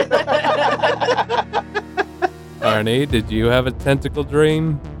 Arnie, did you have a tentacle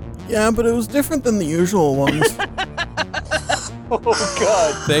dream? Yeah, but it was different than the usual ones. Oh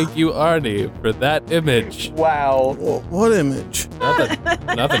God! Thank you, Arnie, for that image. Wow. What image?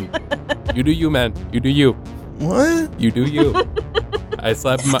 Nothing. You do you, man. You do you. What? You do you. I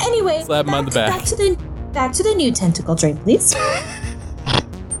slapped him, Anyway, slapped him on the back. Back to the new tentacle dream, please.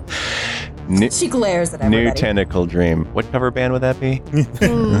 She glares at New everybody. tentacle dream. What cover band would that be? I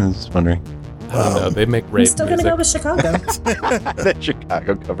was just wondering. I don't know. They make I'm rape still gonna music. go with Chicago. The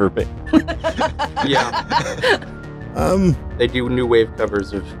Chicago cover band. Yeah, they do new wave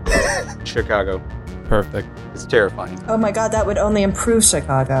covers of Chicago. Perfect. It's terrifying. Oh my god, that would only improve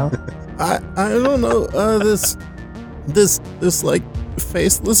Chicago. I don't know. This like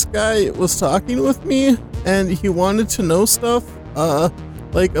faceless guy was talking with me, and he wanted to know stuff.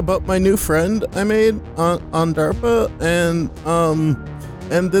 Like about my new friend I made on DARPA,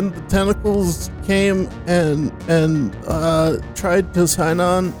 and then the tentacles came and tried to sign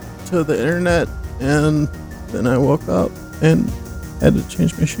on to the internet, and then I woke up and had to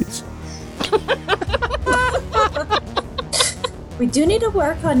change my sheets. We do need to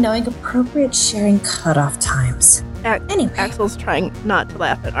work on knowing appropriate sharing cutoff times. Anyway. Axel's trying not to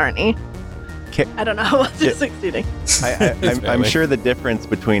laugh at Arnie. I don't know how else he's succeeding. I'm sure the difference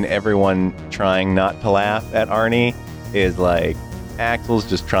between everyone trying not to laugh at Arnie is like Axel's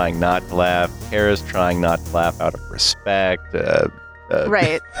just trying not to laugh, Kara's trying not to laugh out of respect.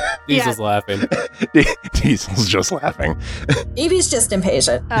 Right. Diesel's laughing. Diesel's just laughing. Evie's just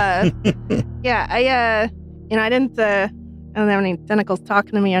impatient. Yeah, I don't have any tentacles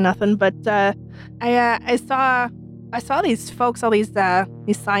talking to me or nothing, but I saw these folks, all these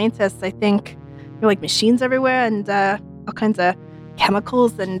scientists, I think, there were like machines everywhere and all kinds of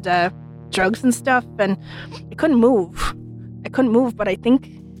chemicals and drugs and stuff, and I couldn't move, but I think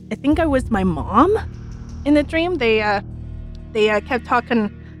I was my mom in the dream. They kept talking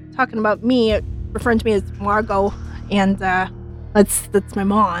about me, referring to me as Margot, and that's my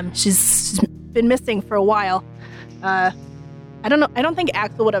mom. She's been missing for a while. I don't know. I don't think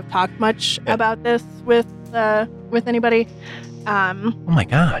Axel would have talked much about this with anybody. Oh my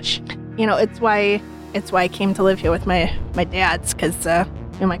gosh. It's why I came to live here with my dad's, because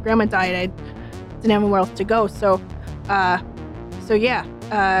when my grandma died, I didn't have anywhere else to go. So yeah.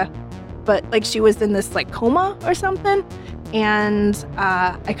 But like she was in this like coma or something, and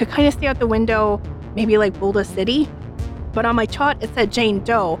I could kind of see out the window, maybe like Boulder City, but on my chart it said Jane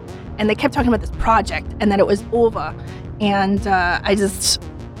Doe, and they kept talking about this project and that it was over, and I just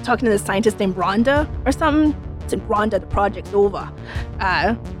talking to this scientist named Rhonda or something. I said, Rhonda, the project's over.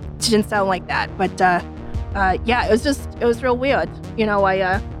 She didn't sound like that, but yeah, it was real weird.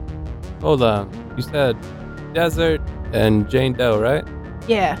 Hold on. You said Desert and Jane Doe, right?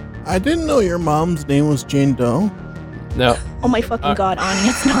 Yeah. I didn't know your mom's name was Jane Doe. No. Oh my fucking god, Ani,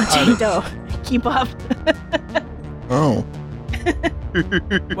 it's not Jane Doe. Keep up. Oh.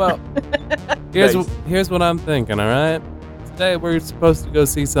 Well, here's what I'm thinking, all right? Today we're supposed to go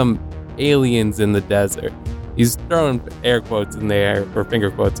see some aliens in the desert. He's throwing air quotes in the air, or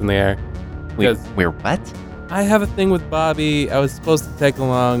finger quotes in the air. We're what? I have a thing with Bobby. I was supposed to take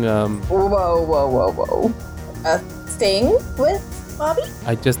along, Whoa. A thing with Bobby?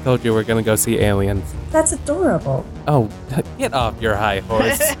 I just told you we're gonna go see aliens. That's adorable. Oh, get off your high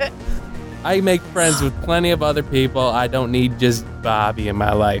horse. I make friends with plenty of other people. I don't need just Bobby in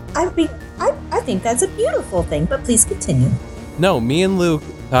my life. I think that's a beautiful thing, but please continue. No, me and Luke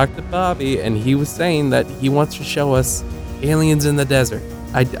talked to Bobby, and he was saying that he wants to show us aliens in the desert.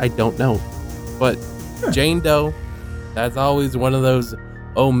 I don't know. But Jane Doe, that's always one of those,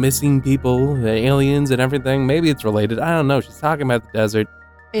 missing people, the aliens and everything. Maybe it's related. I don't know. She's talking about the desert.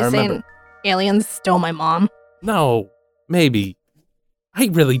 Are you saying aliens stole my mom? No, maybe. I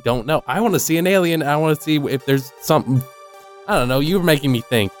really don't know. I want to see an alien. I want to see if there's something. I don't know. You were making me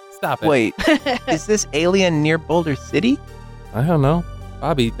think. Stop it. Wait, is this alien near Boulder City? I don't know.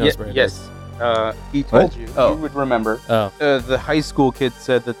 Bobby knows where it is. Yes. he told What? you. Oh. You would remember. Oh, The high school kids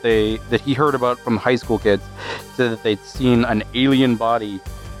said that he heard about from high school kids said that they'd seen an alien body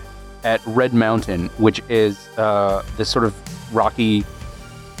at Red Mountain, which is this sort of rocky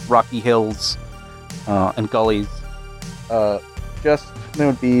hills and gullies. Just that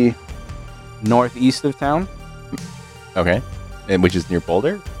would be northeast of town. Okay. And which is near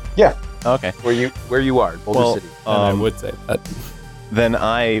Boulder? Yeah. Okay. Where you are, Boulder Well, City. and I would say that. Then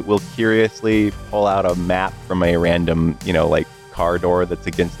I will curiously pull out a map from a random, like car door that's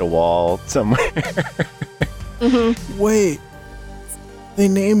against a wall somewhere. Wait, they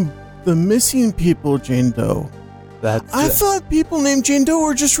named the missing people Jane Doe. That's I thought people named Jane Doe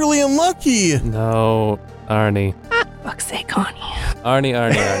were just really unlucky. No, Arnie. Fuck's sake, Connie. Arnie.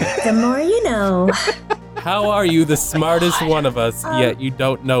 The more you know. How are you the smartest one of us, yet you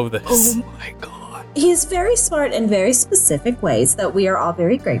don't know this? Oh my god. He's very smart in very specific ways that we are all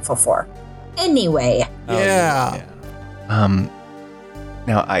very grateful for. Anyway, Oh, Yeah.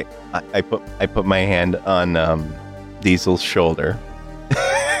 Now I put my hand on Diesel's shoulder,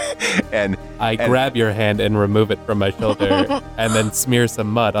 and I grab your hand and remove it from my shoulder and then smear some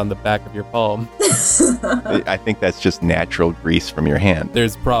mud on the back of your palm. I think that's just natural grease from your hand.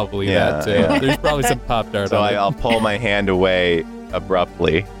 There's probably Yeah, that too. yeah. There's probably some Pop Tart So on it. I'll pull my hand away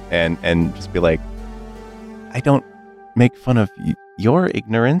abruptly and just be like, I don't make fun of your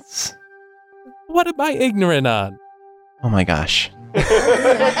ignorance. What am I ignorant on? Oh my gosh.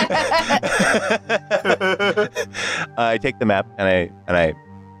 I take the map and I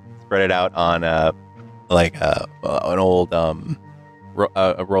spread it out on an old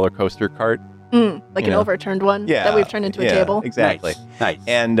a roller coaster cart. Like an Yeah. overturned one Yeah, that we've turned into a table. Exactly. Nice.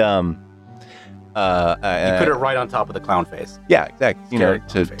 And You put it right on top of the clown face. yeah, exactly. Scary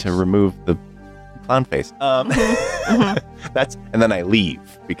clown face. To remove the clown face. That's and then I leave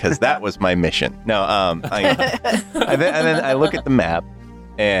because that was my mission. No, and then I look at the map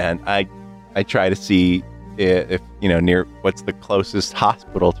and I try to see if near what's the closest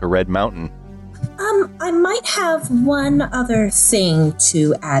hospital to Red Mountain. I might have one other thing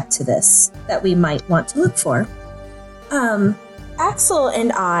to add to this that we might want to look for. Axel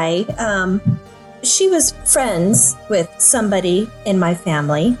and I, she was friends with somebody in my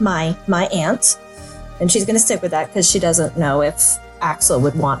family, my aunt, and she's going to stick with that because she doesn't know if Axel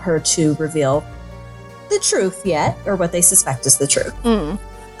would want her to reveal the truth yet, or what they suspect is the truth.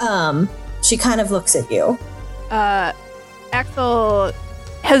 She kind of looks at you. Axel's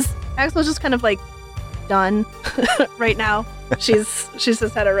just kind of like done right now. She's just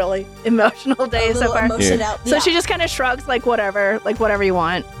had a really emotional day A so little far. emotion out. So Yeah. she just kind of shrugs like whatever you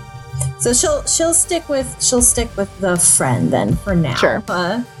want. So she'll stick with the friend then for now. Sure.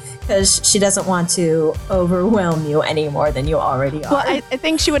 Because she doesn't want to overwhelm you any more than you already are. Well, I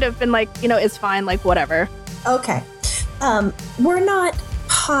think she would have been like, it's fine, like whatever. Okay. We're not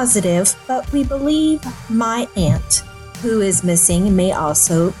positive, but we believe my aunt, who is missing, may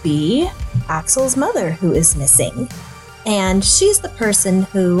also be Axel's mother, who is missing. And she's the person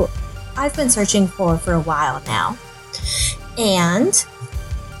who I've been searching for a while now. And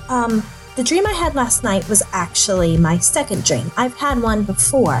the dream I had last night was actually my second dream. I've had one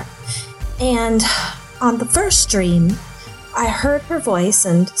before. And on the first dream, I heard her voice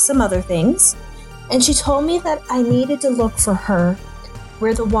and some other things. And she told me that I needed to look for her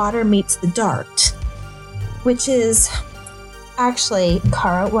where the water meets the dart, which is actually,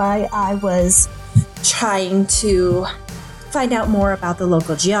 Kara, why I was trying to find out more about the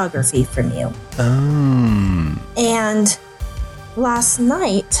local geography from you. And last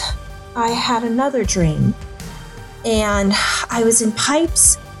night, I had another dream, and I was in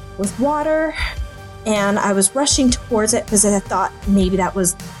pipes with water, and I was rushing towards it because I thought maybe that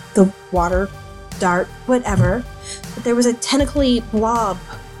was the water dart, whatever. But there was a tentacly blob,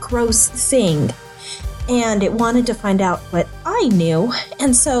 gross thing, and it wanted to find out what I knew,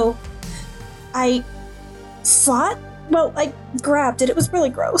 and so I fought. Well, I grabbed it. It was really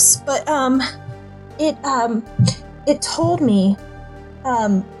gross, but it told me.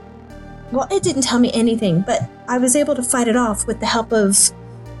 Well, it didn't tell me anything, but I was able to fight it off with the help of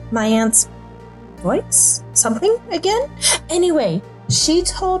my aunt's voice? Something again? Anyway, she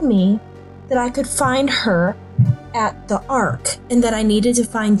told me that I could find her at the Ark and that I needed to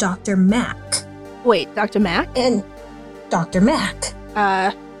find Dr. Mack. Wait, Dr. Mack? And Dr. Mack.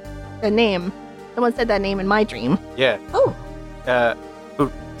 The name. Someone said that name in my dream. Yeah. Oh.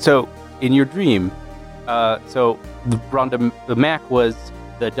 So in your dream, so the Mac was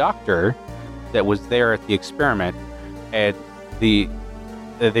the doctor that was there at the experiment, and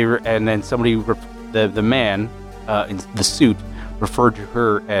then somebody, the man in the suit, refer to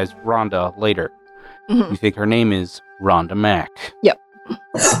her as Rhonda later. Mhm. You think her name is Rhonda Mack.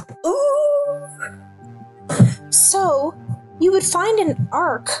 Ooh. So, you would find an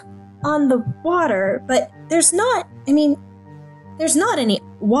ark on the water, but there's not any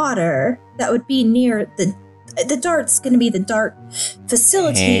water that would be near the dart's going to be the dart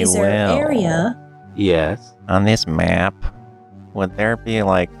facilities or well. area. Yes. On this map, would there be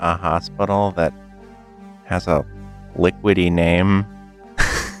like a hospital that has a liquidy name?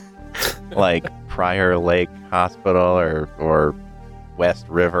 Like Prior Lake Hospital or West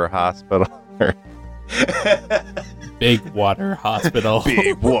River Hospital? Big Water Hospital.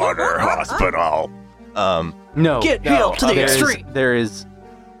 Big Water Hospital. No. Get no, healed to the there's- extreme. There is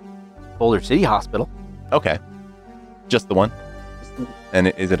Boulder City Hospital. Okay. Just the one? And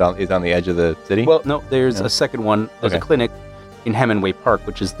is on the edge of the city? Well, no, there's Yeah. a second one. There's a Okay. clinic in Hemingway Park,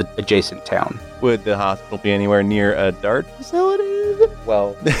 which is the adjacent town. Would the hospital be anywhere near a dart facility?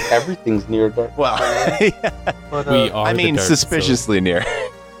 Well, everything's near Dark. Well, yeah. But, We are I the mean, dark suspiciously near.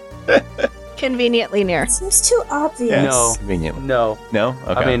 Conveniently near. It seems too obvious. Yes. No. Conveniently. No. No?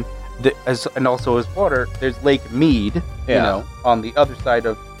 Okay. I mean, and also as water, there's Lake Mead, Yeah. on the other side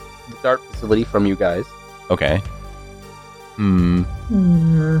of the dart facility from you guys. Okay. Hmm.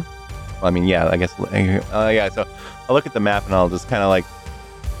 Well, I mean, yeah, I guess. Yeah, so I'll look at the map and I'll just kind of like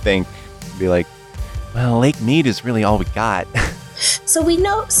think, be like, well, Lake Mead is really all we got. So we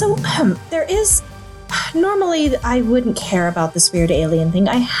know. So there is. Normally, I wouldn't care about this weird alien thing.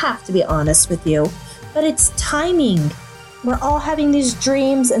 I have to be honest with you, but it's timing. We're all having these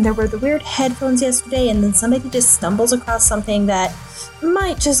dreams, and there were the weird headphones yesterday, and then somebody just stumbles across something that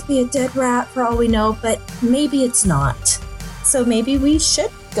might just be a dead rat for all we know, but maybe it's not. So maybe we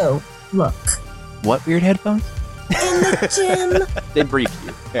should go look What weird headphones? in the gym. They briefed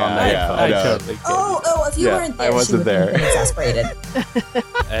you on that. yeah, I know. totally get Oh, if you Yeah, weren't I there, wasn't she would have there. been exasperated. it.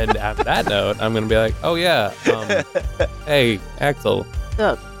 And after that note, I'm going to be like, oh, yeah. Hey, Axel.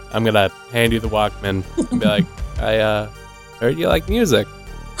 Ugh. I'm going to hand you the Walkman and be like, I heard you like music.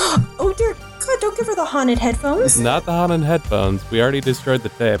 Oh dear God, don't give her the haunted headphones. Not the haunted headphones. We already destroyed the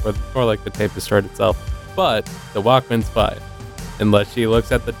tape, or more like the tape destroyed itself. But the Walkman's fine. Unless she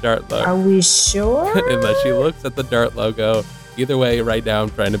looks at the Dart logo. Are we sure? Unless she looks at the Dart logo. Either way, right now I'm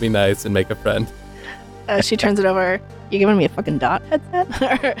trying to be nice and make a friend. She turns it over. You giving me a fucking dot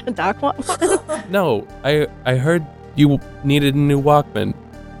headset or a dock one? No, I heard you needed a new Walkman.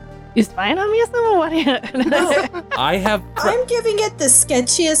 You spying on me or something? What are you? I have. I'm giving it the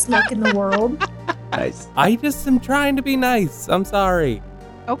sketchiest look in the world. Nice. I just am trying to be nice. I'm sorry.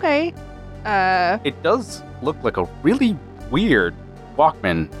 Okay. It does look like a really weird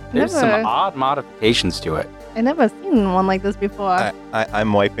Walkman. There's some Never. odd modifications to it. I never seen one like this before.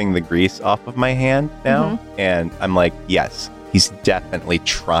 I'm wiping the grease off of my hand now, and I'm like, yes, he's definitely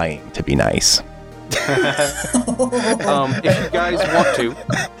trying to be nice. If you guys want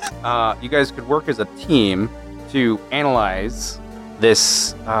to, you guys could work as a team to analyze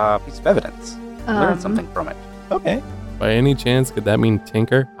this piece of evidence. Learn something from it. Okay. By any chance, could that mean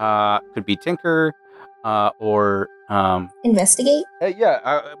Tinker? Could be Tinker, or Investigate?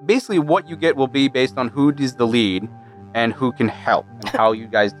 basically what you get will be based on who is the lead and who can help and how you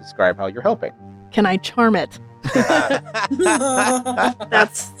guys describe how you're helping. Can I charm it?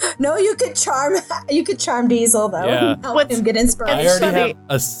 That's No, you could charm Diesel though. Yeah. Help What's- him get I inspiration. It's already funny. have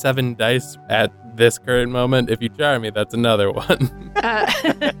a 7 dice at this current moment. If you charm me, that's another one.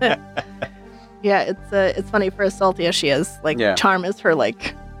 yeah. It's funny for as salty as she is. Like Yeah. charm is her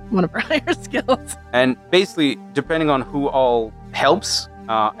like one of her higher skills. And basically, depending on who all helps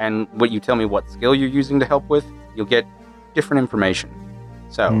and what you tell me what skill you're using to help with, you'll get different information.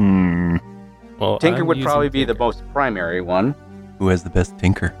 So, Well, Tinker I'm would using probably be the Tinker. most primary one. Who has the best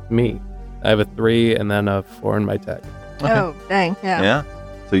tinker? Me. I have a 3 and then a 4 in my tech. Okay. Oh dang. Yeah. Yeah.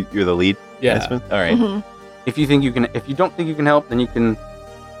 So you're the lead? Yeah. Desmond? All right. Mhm. If you don't think you can help, then you can,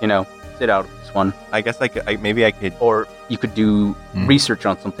 sit out of this one, I guess maybe I could. or you could do Hmm. research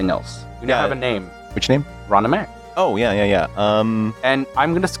on something else. You now Yeah. have a name, Which name? Rhonda Mack. Oh, yeah. And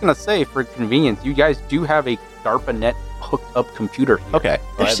I'm just gonna say, for convenience, you guys do have a DARPANET hooked up computer here. Okay.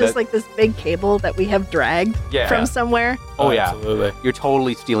 There's just like this big cable that we have dragged Yeah. from somewhere. Oh, yeah. Absolutely. You're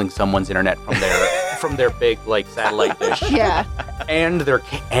totally stealing someone's internet from their big satellite dish Yeah. and their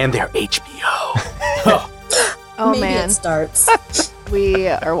HBO. Oh Maybe man, it starts. we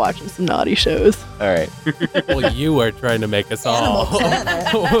are watching some naughty shows. all right. Well, you are trying to make us Animal all.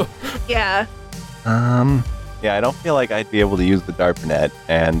 Planet. Yeah. Yeah, I don't feel like I'd be able to use the DARPANET,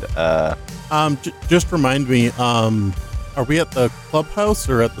 and Just remind me. Are we at the clubhouse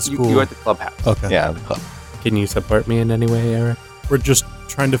or at the school? You at the clubhouse. Okay. yeah, the club. Can you support me in any way, Eric? we're just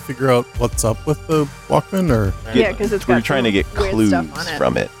trying to figure out what's up with the Walkman, or Yeah, because it's got We're trying to get some weird clues stuff on it.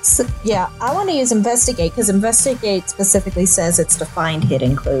 from it. So, yeah, I want to use investigate because investigate specifically says it's to find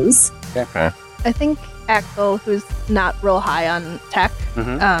hidden clues. Okay. I think Axel, who's not real high on tech,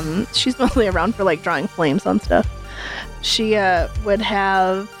 Mhm. she's mostly around for like drawing flames on stuff. She'd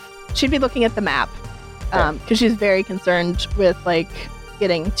be looking at the map because she's very concerned with like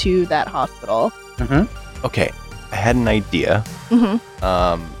getting to that hospital. Okay. I had an idea hmm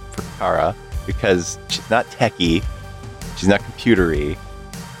for Kara because she's not techie, she's not computery,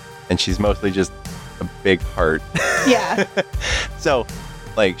 and she's mostly just a big heart. Yeah. So,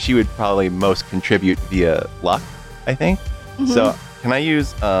 like, she would probably most contribute via luck, I think. Mhm. So, can I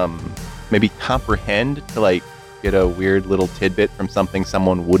use maybe comprehend to like get a weird little tidbit from something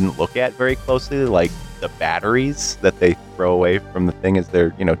someone wouldn't look at very closely, like the batteries that they throw away from the thing as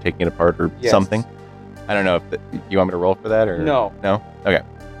they're taking it apart or Yes. something? I don't know if you want me to roll for that or No. No. Okay.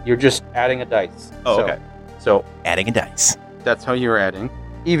 You're just adding a dice. Oh, So- okay. So Adding a dice. that's how you're adding.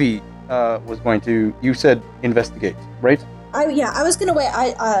 Evie was going to. You said investigate, right? I was gonna wait.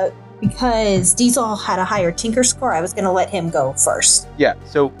 Because Diesel had a higher Tinker score, I was gonna let him go first. Yeah.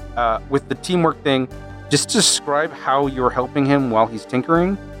 So with the teamwork thing, just describe how you're helping him while he's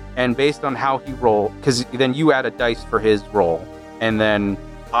tinkering, and based on how he roll, because then you add a dice for his roll, and then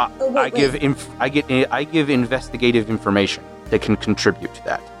Oh, wait, I give investigative information that can contribute to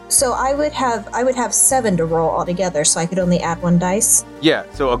that. So I would have 7 to roll altogether, so I could only add 1 dice. Yeah.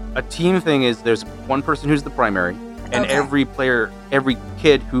 So a team thing is there's one person who's the primary, and Okay. every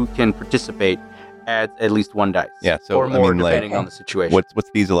kid who can participate adds at least 1 dice. Yeah, so, or I more mean, like, depending on the situation. What's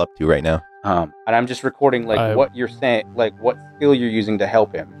Diesel up to right now? And I'm just recording like what you're saying, like what skill you're using to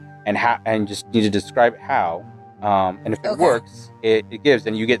help him, and how, and just need to describe how. And if it Okay. works, it gives,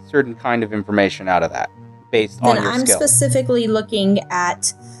 and you get certain kind of information out of that based on Then your I'm skill. specifically looking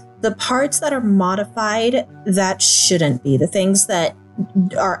at the parts that are modified that shouldn't be, the things that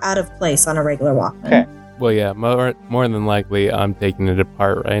are out of place on a regular Walkman. Okay. Well, yeah, more than likely, I'm taking it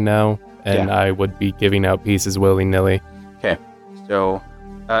apart right now, and I would be giving out pieces willy nilly. So,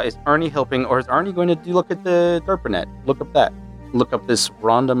 is Arnie helping, or is Arnie going to look at the DARPANET? Look up that. Look up this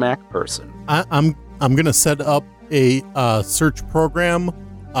Rhonda Mack person. I'm gonna set up a search program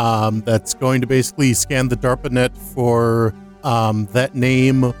that's going to basically scan the DARPANET for that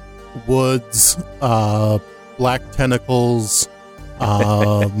name, Woods, black tentacles.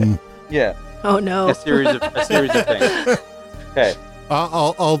 Yeah, Oh no. a series of things. Okay.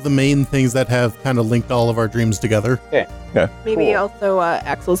 All the main things that have kind of linked all of our dreams together. Maybe Cool. also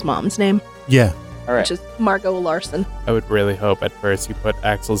Axel's mom's name, Yeah. All right. which is Margot Larson. I would really hope at first you put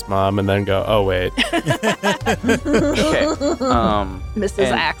Axel's mom and then go, oh, wait. Okay. Mrs.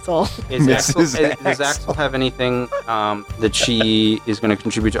 And- Axel. Is Axel, Mrs. does Axel have anything that she is going to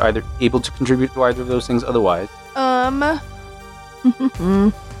contribute to either, able to contribute to either of those things otherwise? I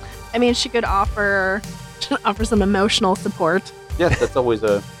mean, she could offer some emotional support. Yes, that's always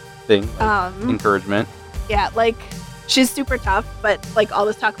a thing. Like encouragement. Yeah, like she's super tough, but like all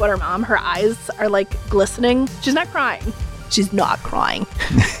this talk about her mom, her eyes are like glistening. She's not crying. She's not crying.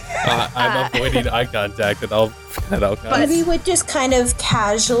 I'm avoiding eye contact at all costs. Ivy would just kind of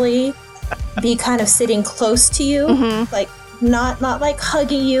casually be kind of sitting close to you, Mhm. like not like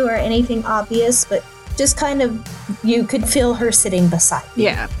hugging you or anything obvious, but just kind of you could feel her sitting beside you.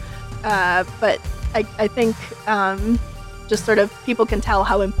 Yeah. But I think just sort of people can tell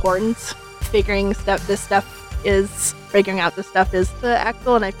how important figuring out this stuff is to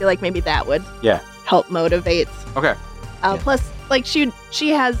Axel, and I feel like maybe that would help motivate. Okay. Plus, like she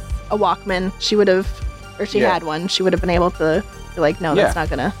has a Walkman. She would have, or she Yeah. had one. She would have been able to be like, no, that's not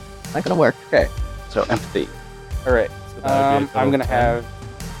gonna work. Okay. So empathy. All right. So that would be a I'm total going to 10. have.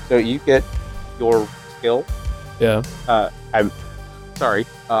 So you get your skill. Yeah. I'm sorry.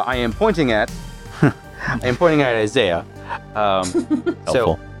 I am pointing at. I am pointing at Isaiah.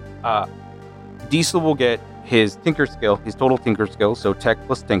 Helpful. So, Diesel will get his Tinker skill, his total Tinker skill, so Tech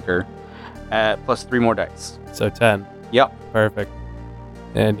plus Tinker, plus 3 more dice. So 10. Yep. Perfect.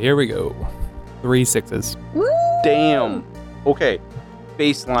 And here we go. 3 6s. Damn. Okay.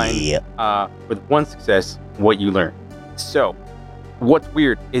 Baseline. Yeah. With 1 success, what you learn. So, what's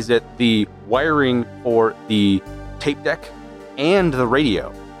weird is that the wiring for the tape deck and the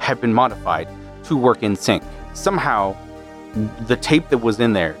radio have been modified to work in sync. Somehow, the tape that was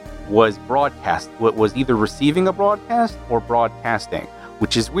in there was was either receiving a broadcast or broadcasting,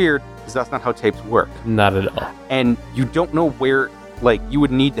 which is weird because that's not how tapes work. Not at all. And you don't know where, like, you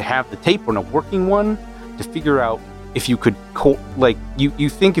would need to have the tape on a working one to figure out if you could, you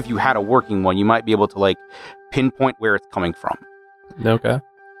think if you had a working one, you might be able to, like, pinpoint where it's coming from. Okay.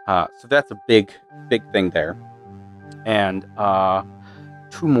 So that's a big thing there. And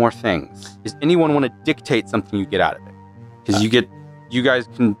two more things. Does anyone want to dictate something you get out of it? Because you guys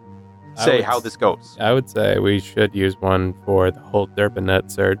can say how this goes. I would say we should use one for the whole Derpanet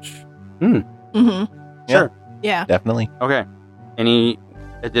search. Mm-hmm. Sure. Yeah. Definitely. Okay. Any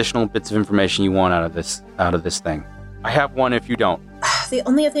additional bits of information you want out of this thing? I have one if you don't. The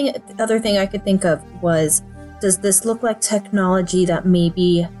only other thing I could think of was, does this look like technology that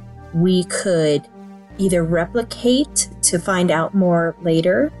maybe we could either replicate to find out more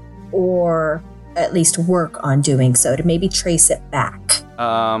later, or at least work on doing so to maybe trace it back?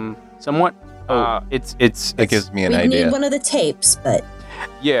 Somewhat. Oh. It's That gives me an We idea. need one of the tapes, but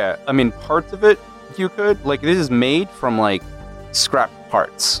yeah. I mean, parts of it you could, like, this is made from like scrap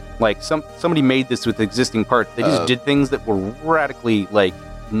parts. Like somebody made this with existing parts. They just did things that were radically like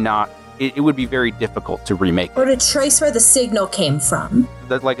not. It would be very difficult to remake. or to trace where the signal came from.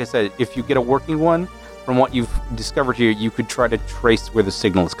 That, like I said, if you get a working one, from what you've discovered here, you could try to trace where the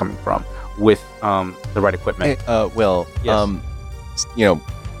signal is coming from with the right equipment. Hey, Will, Yes.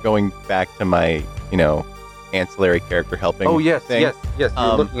 Going back to my, ancillary character helping yes, thing. yes. You're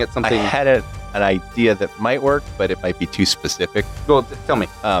looking at I something. had an idea that might work, but it might be too specific. Go tell me.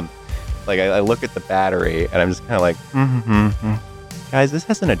 Like I look at the battery and I'm just kind of like, guys, this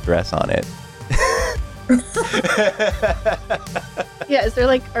has an address on it. Yeah, is there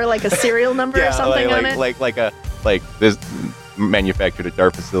like a serial number or something on it? like this manufactured at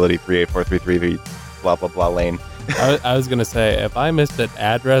Dart facility 384333 blah blah blah lane. I was gonna say, if I missed an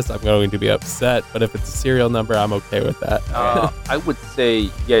address, I'm going to be upset. But if it's a serial number, I'm okay with that. I would say,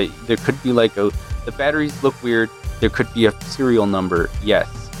 yeah, there could be like the batteries look weird. There could be a serial number. Yes,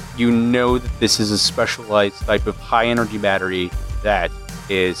 you know that this is a specialized type of high energy battery that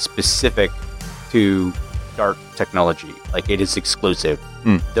is specific to Dart technology. Like, it is exclusive.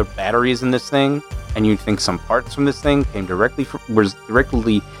 The batteries in this thing, and you think some parts from this thing came directly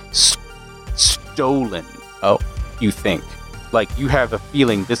stolen. Oh. You think. Like, you have a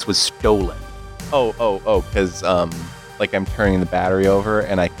feeling this was stolen. Because like I'm turning the battery over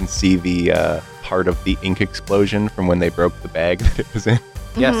and I can see the part of the ink explosion from when they broke the bag that it was in.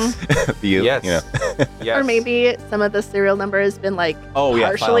 Yes. Yes. Yes. Or maybe some of the serial number has been like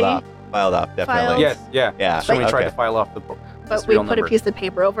partially, filed off, definitely. filed. Yes, yeah. Yeah. Somebody tried okay. to file off the but we serial put number. a piece of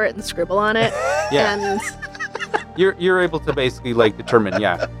paper over it and scribble on it. Yeah. And You're able to basically like determine,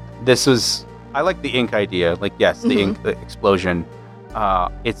 this was. I like the ink idea. Like, yes, the ink, the explosion.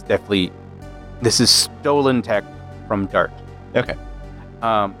 It's definitely. This is stolen tech from Dart. Okay.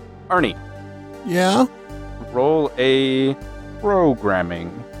 Arnie, Yeah. roll a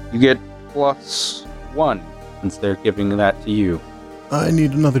programming. You get +1 since they're giving that to you. I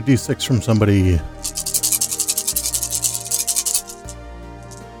need another D6 from somebody.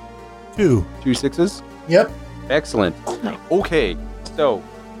 2. 2 6s. Yep. Excellent. Nice. Okay, so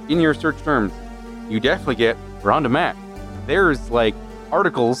in your search terms, you definitely get Rhonda Mack. There's like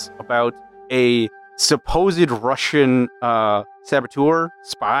articles about a supposed Russian saboteur,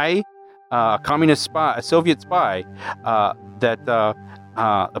 spy, communist spy, a Soviet spy that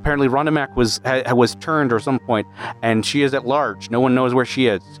apparently Rhonda Mack was turned or some point, and she is at large. No one knows where she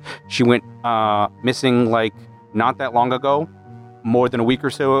is. She went missing like not that long ago. More than a week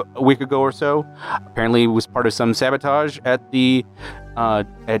ago or so. Apparently was part of some sabotage at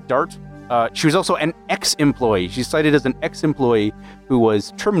at Dart. She was also an ex-employee. She's cited as an ex-employee who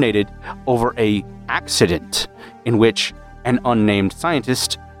was terminated over a accident in which an unnamed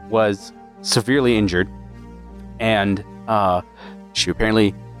scientist was severely injured, and she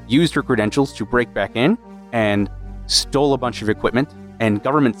apparently used her credentials to break back in and stole a bunch of equipment and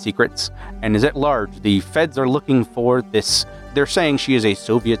government secrets, and is at large. The feds are looking for this. They're saying she is a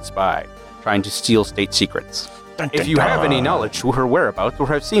Soviet spy trying to steal state secrets. If you have any knowledge to her whereabouts or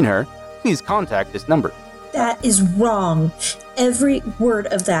have seen her, please contact this number. That is wrong. Every word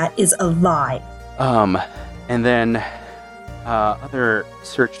of that is a lie. And then other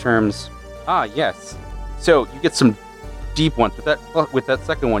search terms. Yes. So you get some deep ones with that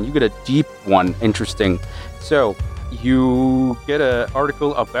second one. You get a deep one. Interesting. So you get an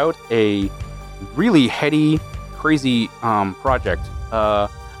article about a really heady, crazy project,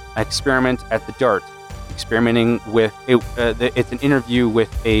 experiment at the Dart, experimenting with it. It's an interview with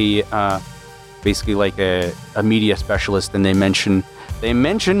a basically like a media specialist, and they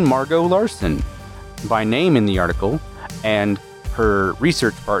mention Margot Larson by name in the article, and her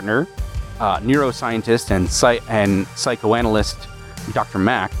research partner, neuroscientist and psychoanalyst Dr.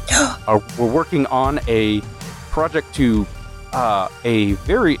 Mack, were working on a project to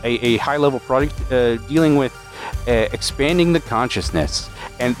a high level project dealing with expanding the consciousness.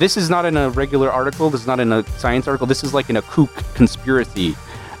 And this is not in a regular article. This is not in a science article. This is like in a kook conspiracy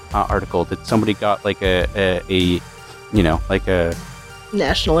article that somebody got like a like a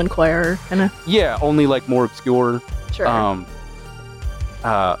National Enquirer kind of. Yeah, only like more obscure. Sure.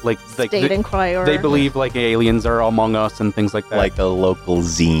 State Enquirer. They believe like aliens are among us and things like that. Like a local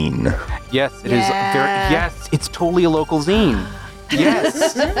zine. Yes, it is. Yes, it's totally a local zine.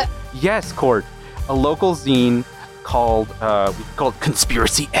 Yes, yes, Court. A local zine called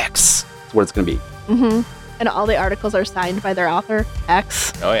Conspiracy X. That's what it's gonna be. Mm-hmm. And all the articles are signed by their author,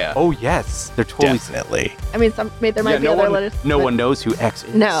 X. Oh yeah. Oh yes, they're totally. Definitely. I mean, there might be other letters. No one knows who X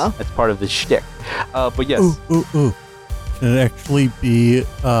is. No. That's part of the shtick. But yes. Ooh. Can it actually be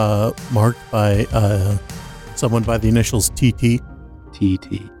marked by someone by the initials TT?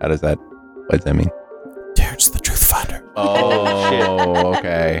 TT. What does that mean? Terrence the Truth Finder. Oh, shit.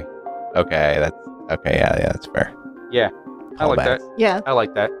 Okay. That's okay. Yeah, that's fair. Yeah, I like that. Yeah. I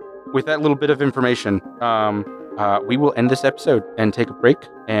like that. With that little bit of information, we will end this episode and take a break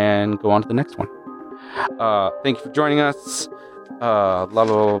and go on to the next one. Thank you for joining us. Blah blah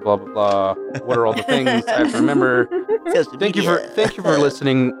blah blah blah blah. What are all the things I have to remember? Thank you for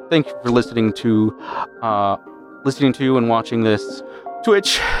listening. Thank you for listening to and watching this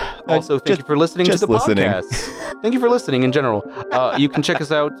Twitch. Also, thank you for listening to the podcast. Thank you for listening in general. You can check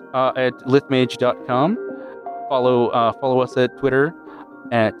us out at lithmage.com. Follow us at Twitter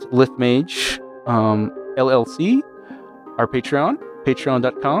at lithmage LLC. Our Patreon,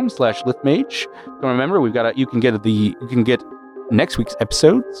 patreon.com/lithmage. Don't remember, you can get next week's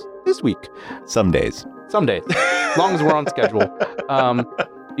episodes this week. Some days. As long as we're on schedule.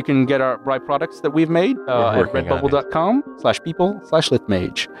 You can get our byproducts that we've made at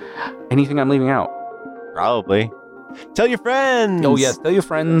redbubble.com/people/lithmage. Anything I'm leaving out? Probably. Tell your friends. Oh yes, tell your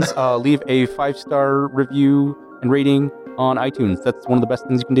friends. Leave a 5-star review and rating on iTunes. That's one of the best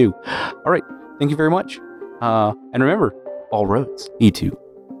things you can do. All right, thank you very much. And remember, all roads lead to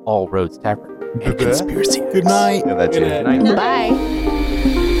All Roads Tavern and Conspiracy. Good night. Yeah, that's it. Good night. Bye.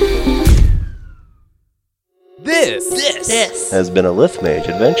 This has been a Lithmage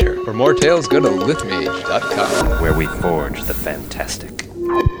adventure. For more tales, go to lithmage.com, where we forge the fantastic.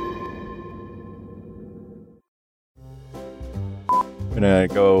 We're gonna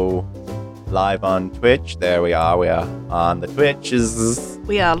go live on Twitch. There we are. We are on the Twitches.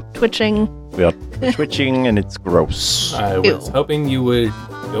 We are twitching. We are twitching, and it's gross. I was hoping you were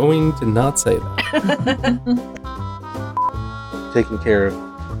going to not say that. Taking care of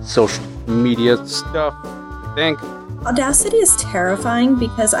social media stuff, I think. Audacity is terrifying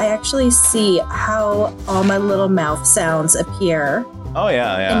because I actually see how all my little mouth sounds appear Oh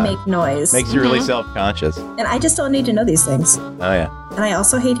yeah. and make noise. Makes you really self-conscious. And I just don't need to know these things. Oh yeah. And I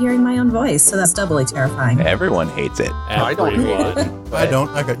also hate hearing my own voice, so that's doubly terrifying. Everyone hates it. I don't. Everyone. I don't.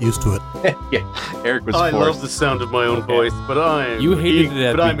 I got used to it. Yeah. Eric was I forced. love the sound of my own voice, but You hated it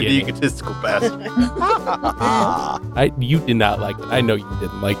at the I'm an beginning. egotistical bastard. You did not like it. I know you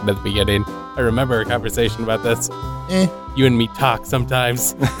didn't like it at the beginning. I remember a conversation about this. You and me talk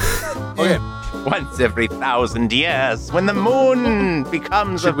sometimes. Okay. Once every 1,000 years, when the moon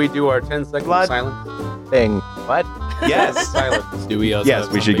becomes Should a we do our 10-second Blood. silence? thing. What? Yes. Silence. Do we also Yes,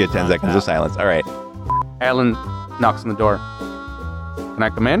 have we should get 10 something seconds of silence. All right. Alan knocks on the door. Can I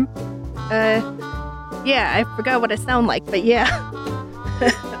come in? Yeah, I forgot what I sound like, but yeah.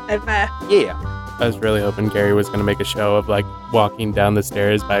 Yeah. I was really hoping Gary was going to make a show of like walking down the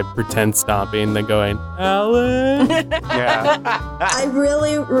stairs by pretend stomping, then going, Alan. Yeah. I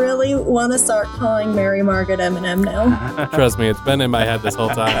really, really want to start calling Mary Margaret Eminem now. Trust me, it's been in my head this whole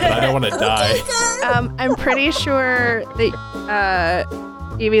time. I don't want to die. I'm pretty sure that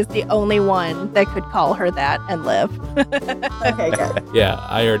Evie's the only one that could call her that and live. Okay, good. Yeah,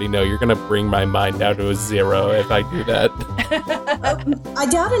 I already know you're going to bring my mind down to a 0 if I do that. I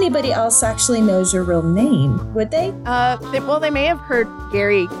doubt anybody else actually knows your real name, would they? They may have heard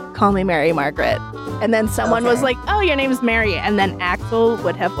Gary call me Mary Margaret, and then someone was like, "Oh, your name's Mary," and then Axel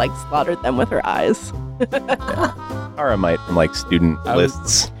would have like slaughtered them with her eyes. Aramite from like student I was-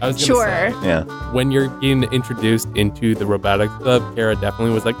 lists. I was gonna Sure. say, Yeah. when you're getting introduced into the robotics club, Kara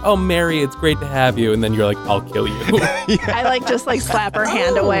definitely was like, "Oh, Mary, it's great to have you," and then you're like, "I'll kill you." I just slap her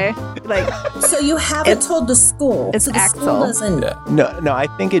hand away, like So you haven't It's- told the school. it's so the Axel. school doesn't. Yeah. No, I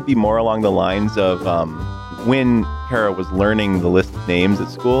think it'd be more along the lines of when Kara was learning the list of names at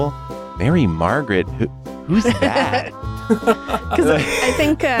school. Mary Margaret, who's that? because I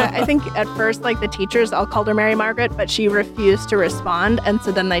think at first like the teachers all called her Mary Margaret, but she refused to respond, and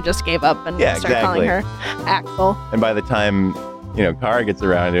so then they just gave up and Yeah, started calling her Axel. And by the time Kara gets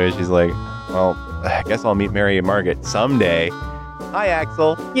around to it, she's like, "Well, I guess I'll meet Mary and Margaret someday. Hi,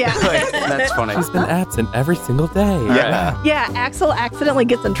 Axel. Yeah. That's funny. She's been absent every single day. Yeah. Yeah, Axel accidentally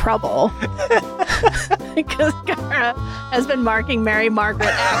gets in trouble because Gara has been marking Mary Margaret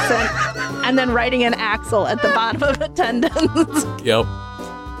accent and then writing an Axel at the bottom of attendance. Yep.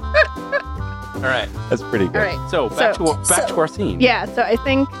 All right. That's pretty good. All right. So back to our scene. Yeah, so I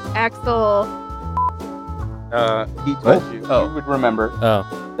think Axel. He told What? you. Oh. You would remember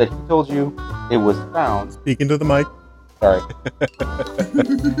Oh. that he told you it was found. Speaking to the mic. Sorry.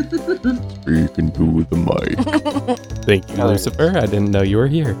 Speaking to the mic. Thank you, Lucifer. I didn't know you were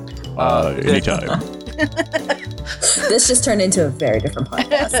here. Anytime. This just turned into a very different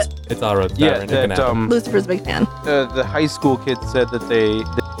podcast. It's all right. Yeah, that Lucifer's a big fan. the high school kids said that they